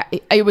 Yeah,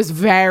 it was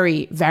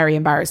very, very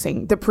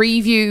embarrassing. The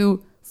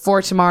preview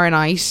for tomorrow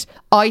night,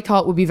 I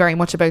thought would be very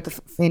much about the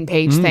Finn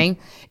Paige thing.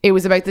 It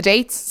was about the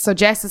dates. So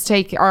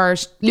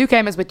Luke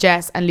M is with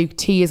Jess and Luke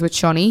T is with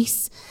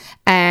Shawnice,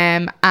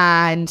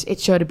 and it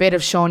showed a bit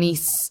of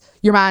Shawnice.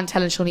 Your man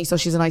telling Shawnice, so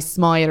she's a nice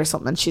smile or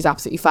something. She's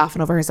absolutely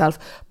faffing over herself.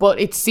 But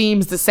it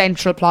seems the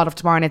central plot of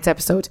tomorrow night's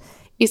episode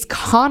is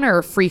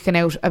Connor freaking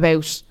out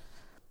about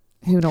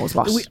who knows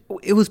what.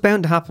 It was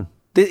bound to happen.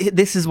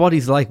 This is what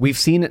he's like. We've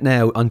seen it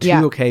now on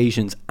 2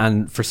 occasions,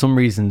 and for some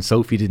reason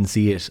Sophie didn't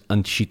see it,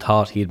 and she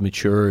thought he had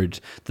matured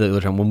the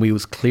other time. When we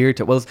was clear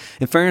to, well,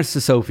 in fairness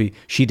to Sophie,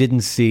 she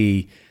didn't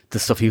see the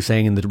stuff he was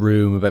saying in the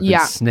room about being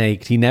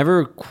snaked. He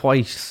never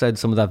quite said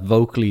some of that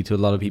vocally to a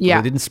lot of people.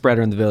 He didn't spread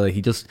around the villa.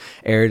 He just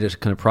aired it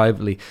kind of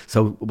privately.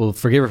 So we'll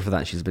forgive her for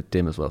that. She's a bit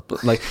dim as well.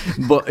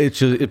 But it's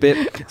just a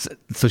bit.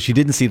 So she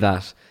didn't see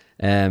that.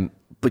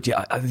 But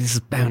this is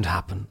bound to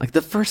happen. Like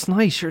the first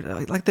night, sure.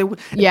 Like they,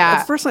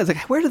 the first night, it's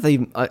like, where did they?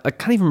 I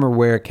can't even remember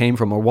where it came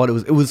from or what it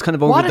was. It was kind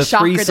of over the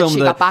threesome. That she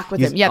got back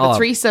with him. Yeah, the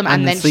threesome,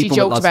 and then she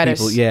joked about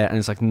it. Yeah, and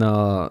it's like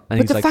no.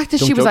 And but the fact that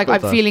she was like, I'm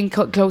feeling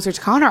closer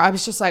to Connor, I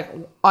was just like,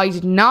 I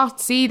did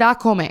not see that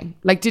coming.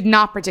 Like, did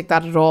not predict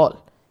that at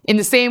all. In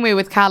the same way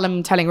with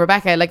Callum telling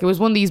Rebecca, like it was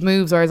one of these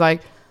moves where I was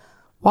like,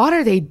 what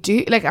are they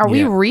doing? Like, are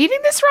we reading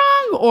this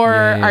wrong? Or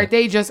are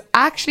they just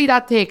actually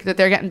that thick that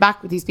they're getting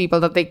back with these people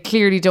that they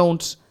clearly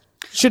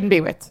shouldn't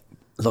be with?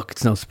 Look,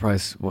 it's no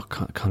surprise what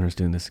Connor's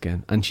doing this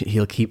again. And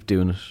he'll keep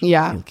doing it.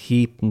 Yeah. He'll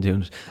keep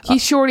doing it. He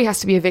surely has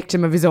to be a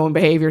victim of his own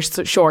behaviour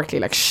shortly.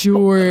 Like,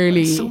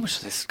 surely. So much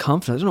of this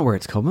confidence. I don't know where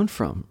it's coming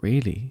from,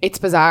 really. It's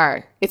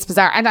bizarre.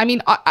 And I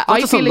mean,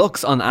 I feel like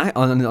looks on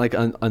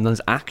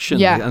his action.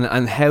 Yeah.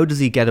 And how does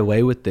he get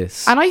away with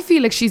this? And I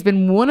feel like she's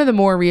been one of the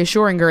more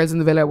reassuring girls in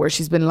the villa where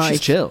she's been like...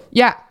 She's chill.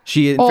 Yeah.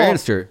 In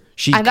fairness to her,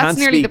 she can't that's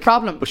nearly speak, the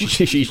problem. But she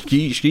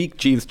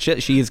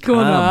is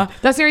calm.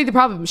 That's nearly the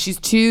problem. She's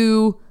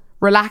too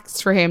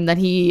relaxed for him that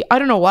I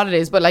don't know what it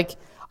is, but like,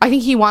 I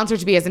think he wants her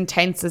to be as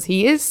intense as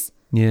he is.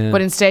 Yeah.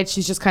 But instead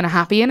she's just kind of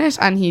happy in it,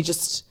 and he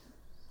just...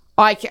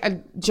 do you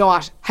know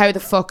what? How the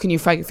fuck can you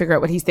figure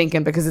out what he's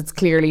thinking? Because it's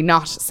clearly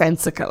not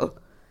sensical.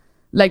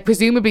 Like,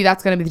 presumably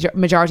that's going to be the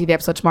majority of the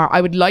episode tomorrow. I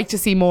would like to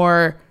see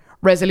more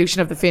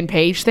resolution of the Finn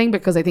Paige thing,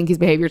 because I think his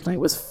behaviour tonight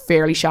was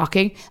fairly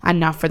shocking, and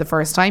not for the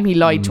first time. He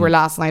lied to her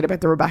last night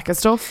about the Rebecca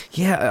stuff.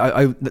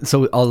 Yeah,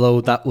 so although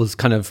that was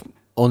kind of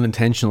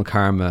unintentional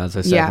karma, as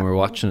I said when we were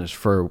watching it,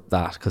 for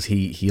that, because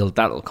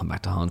that'll come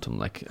back to haunt him.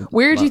 Like,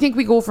 where do you think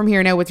we go from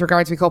here now with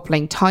regards to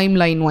coupling,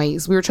 timeline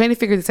wise? We were trying to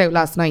figure this out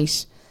last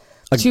night.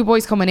 Two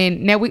boys coming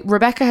in now.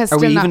 Rebecca has. Are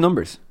we even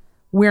numbers?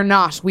 We're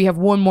not. We have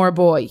one more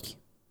boy,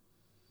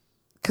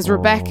 because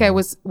Rebecca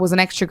was an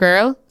extra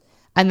girl,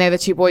 and now the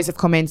 2 boys have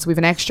come in, so we have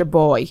an extra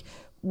boy.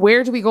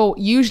 Where do we go?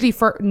 Usually,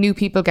 for new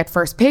people get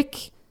first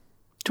pick.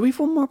 Do we have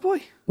one more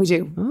boy? We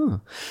do.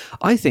 Oh.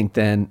 I think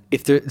then,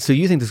 so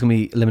you think there's going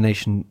to be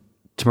elimination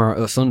tomorrow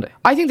or Sunday?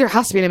 I think there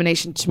has to be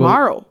elimination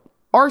tomorrow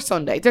or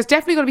Sunday. There's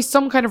definitely going to be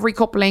some kind of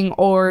recoupling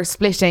or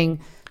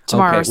splitting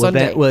tomorrow or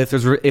Sunday.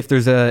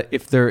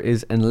 If there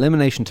is an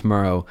elimination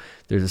tomorrow,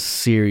 there's a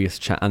serious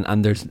chance,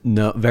 and there's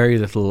very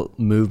little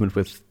movement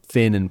with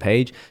Finn and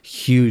Paige.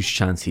 Huge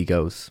chance he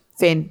goes.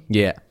 Finn.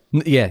 Yeah.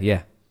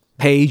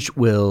 Paige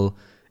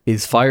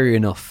is fiery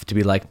enough to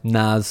be like,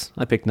 Naz.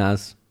 I picked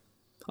Naz.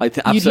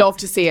 You'd love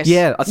to see it.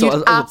 Yeah,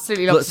 you'd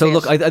absolutely love to see it. So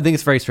look, I think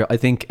it's very straight. I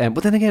think,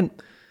 but then again,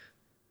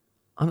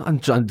 I'm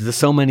trying. There's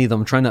so many of them.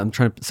 I'm trying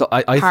to. So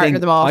I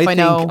think them off. I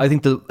know. I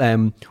think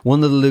the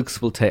one of the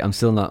Lukes will take. I'm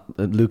still not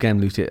Luke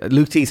M.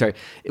 Luke T. Sorry,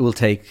 it will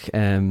take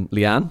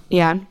Leanne.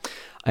 Yeah.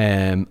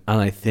 And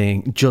I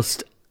think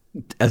just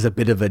as a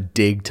bit of a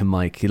dig to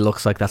Mike. He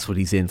looks like that's what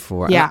he's in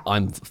for. Yeah.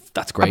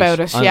 That's great. About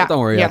it, yeah. Don't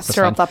worry. Yeah, that's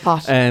stir up fine. that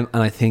pot. And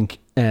I think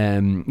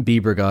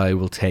Bieber guy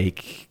will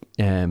take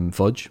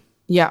Fudge.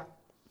 Yeah.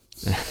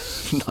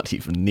 Not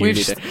even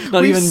nearly.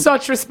 We've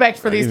such respect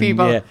for these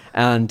people. Yeah.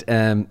 And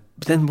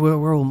then where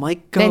will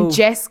Mike go? Then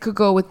Jess could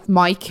go with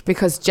Mike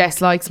because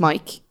Jess likes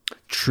Mike.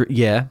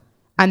 Yeah.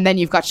 And then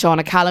you've got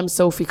Shauna Callum,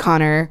 Sophie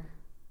Connor,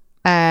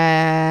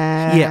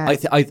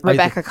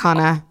 Rebecca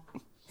Connor.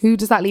 Who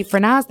does that leave for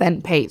Naz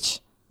then? Paige.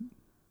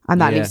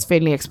 And that leaves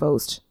Finlay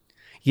exposed.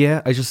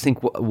 Yeah, I just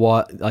think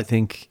what I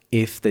think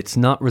if it's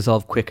not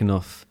resolved quick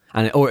enough,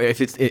 or if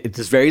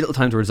there's very little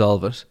time to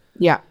resolve it.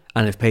 Yeah.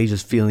 And if Paige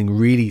is feeling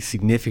really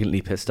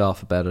significantly pissed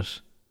off about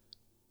it,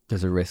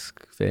 there's a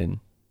risk,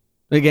 Finn.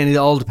 Again, it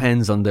all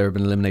depends on their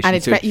elimination. And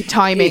it's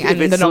timing and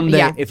the Sunday,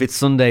 yeah. If it's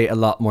Sunday, a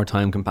lot more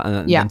time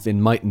and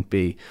Finn mightn't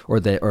be, or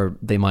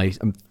they might.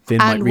 Finn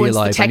might realise. And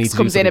once the text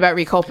comes in about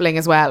recoupling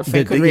as well,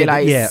 Finn could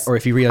realise. Yeah, or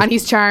if he realises, and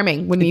he's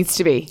charming when needs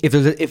to be.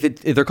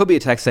 If there could be a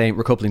text saying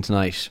recoupling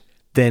tonight,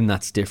 then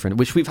that's different,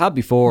 which we've had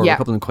before. Yeah.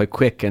 Recoupling quite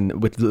quick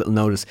and with little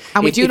notice.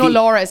 And we do know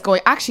Laura is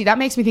going. Actually, that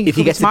makes me think it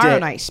could be tomorrow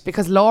night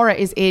because Laura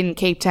is in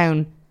Cape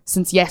Town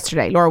since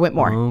yesterday. Laura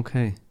Whitmore.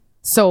 Okay.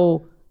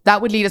 So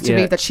that would lead us to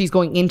believe that she's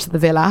going into the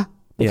villa.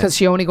 Because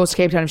she only goes to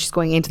Cape Town if she's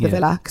going into the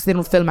villa because they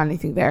don't film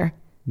anything there.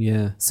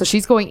 Yeah. So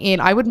she's going in.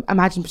 I would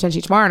imagine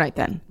potentially tomorrow night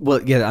then.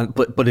 Well, yeah,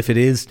 but if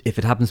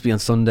it happens to be on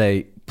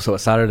Sunday, so a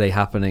Saturday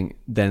happening,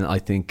 then I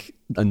think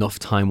enough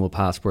time will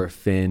pass where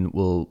Finn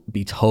will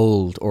be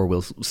told or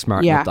will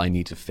smarten up that I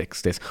need to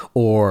fix this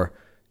or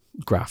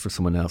graph for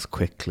someone else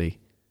quickly.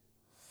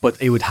 But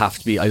it would have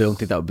to be. I don't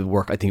think that would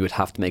work. I think it would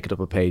have to make it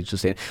up a page.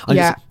 Just saying.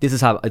 I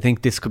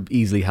think this could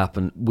easily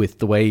happen with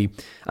the way.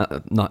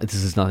 This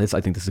is not this. I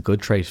think this is a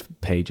good trait.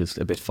 Paige is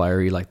a bit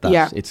fiery like that.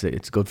 Yeah.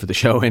 It's good for the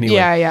show anyway.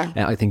 Yeah.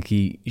 I think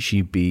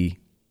she'd be.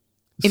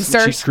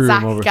 Insert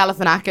Zach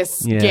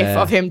Galifianakis gif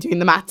of him doing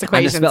the maths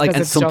equations.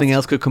 And something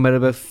else could come out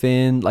about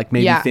Finn. Like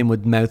maybe Finn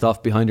would mouth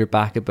off behind her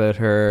back about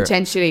her.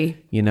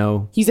 Potentially. You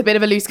know. He's a bit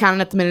of a loose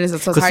cannon at the minute, so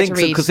it's hard to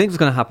read. Because things are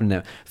going to happen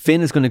now.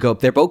 Finn is going to go.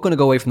 They're both going to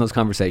go away from those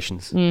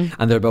conversations.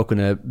 And they're both going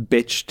to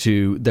bitch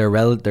to their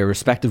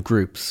respective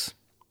groups.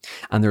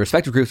 And their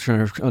respective groups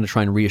are going to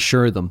try and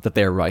reassure them that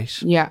they're right.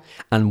 Yeah.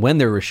 And when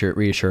they're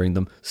reassuring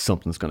them,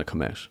 something's going to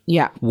come out.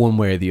 Yeah. One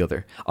way or the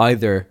other.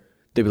 Either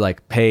they'd be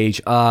like,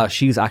 Paige,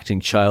 she's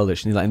acting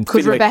childish. And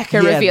could Rebecca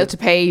reveal to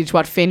Paige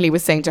what Finlay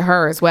was saying to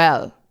her as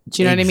well?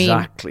 Do you know what I mean?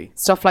 Exactly.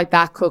 Stuff like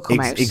that could come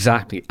out.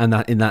 Exactly.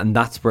 And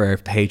that's where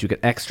Paige would get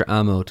extra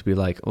ammo to be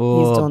like,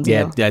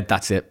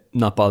 that's it.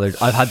 Not bothered.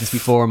 I've had this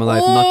before in my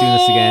life. I'm not doing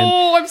this again.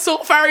 Oh, I'm so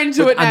far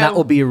into it now. And that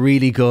would be a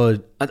really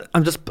good. But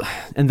then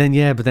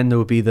there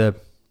would be and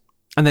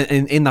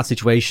then in that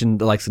situation,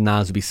 the likes of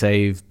Naz would be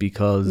saved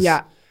because.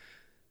 Yeah.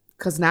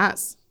 Because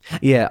Naz.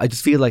 Yeah, I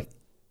just feel like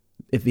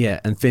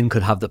and Finn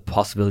could have the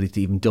possibility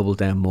to even double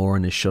down more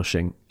on his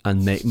shushing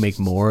and make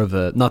more of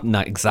a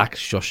not exact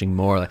shushing,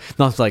 more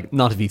like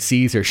not if he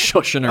sees her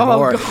shushing her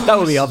more. God, that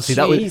would be obviously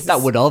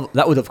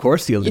that would of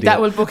course seal the deal.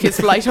 That will book his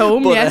flight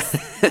home.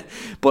 Yes,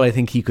 but I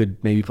think he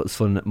could maybe put his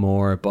foot in it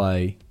more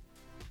by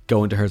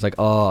going to her like,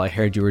 I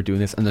heard you were doing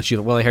this, and then she's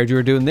like, well, I heard you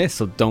were doing this,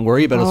 so don't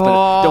worry about us.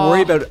 Don't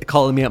worry about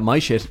calling me out my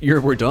shit.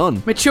 We're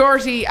done.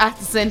 Maturity at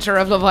the centre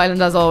of Love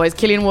Island as always.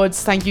 Killian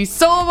Woods, thank you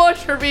so much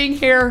for being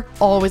here.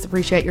 Always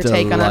appreciate your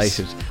take on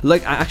it.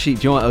 Like, actually,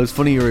 do you know what? It was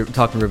funny you were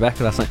talking to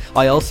Rebecca last night.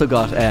 I also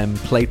got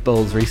plate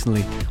bowls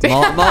recently.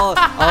 I'm all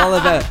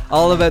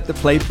about the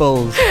plate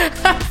bowls.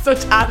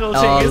 Such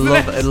adulting, isn't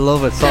it? I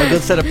love it. So a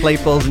good set of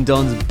plate bowls and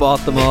Duns and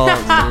bought them all. I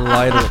was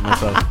delighted with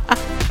myself.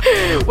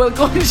 Well,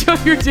 go and show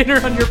your dinner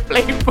on your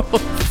plate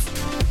bowls.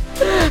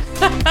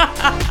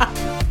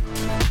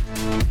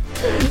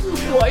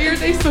 Why are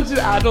they such an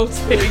adult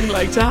thing,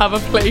 like to have a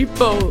plate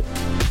bowl?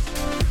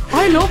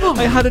 I love them.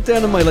 I had it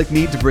down on my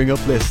need to bring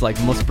up list,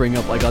 must bring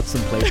up. I got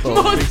some plate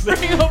bowls. Must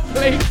bring up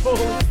plate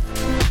bowls.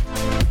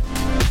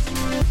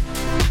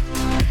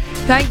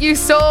 Thank you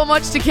so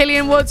much to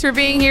Killian Woods for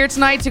being here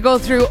tonight to go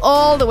through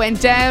all that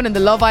went down in the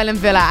Love Island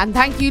Villa. And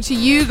thank you to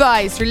you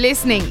guys for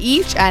listening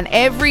each and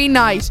every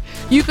night.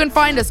 You can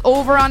find us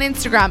over on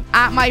Instagram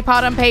at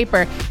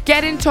MyPodOnPaper.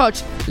 Get in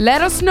touch.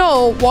 Let us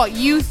know what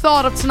you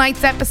thought of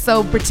tonight's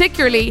episode,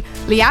 particularly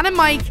Leanne and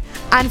Mike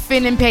and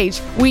Finn and Paige.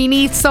 We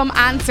need some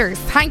answers.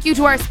 Thank you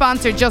to our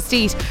sponsor, Just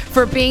Eat,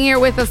 for being here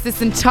with us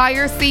this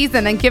entire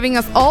season and giving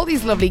us all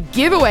these lovely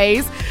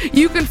giveaways.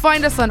 You can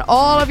find us on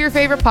all of your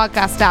favourite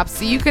podcast apps,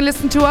 so you can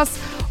listen to us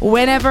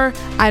whenever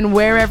and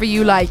wherever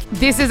you like.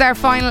 This is our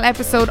final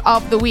episode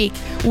of the week.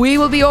 We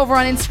will be over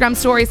on Instagram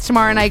stories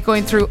tomorrow night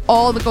going through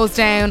all that goes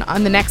down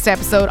on the next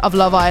episode of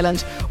Love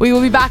Island. We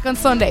will be back on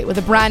Sunday with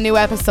a brand new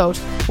episode.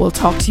 We'll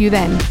talk to you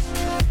then.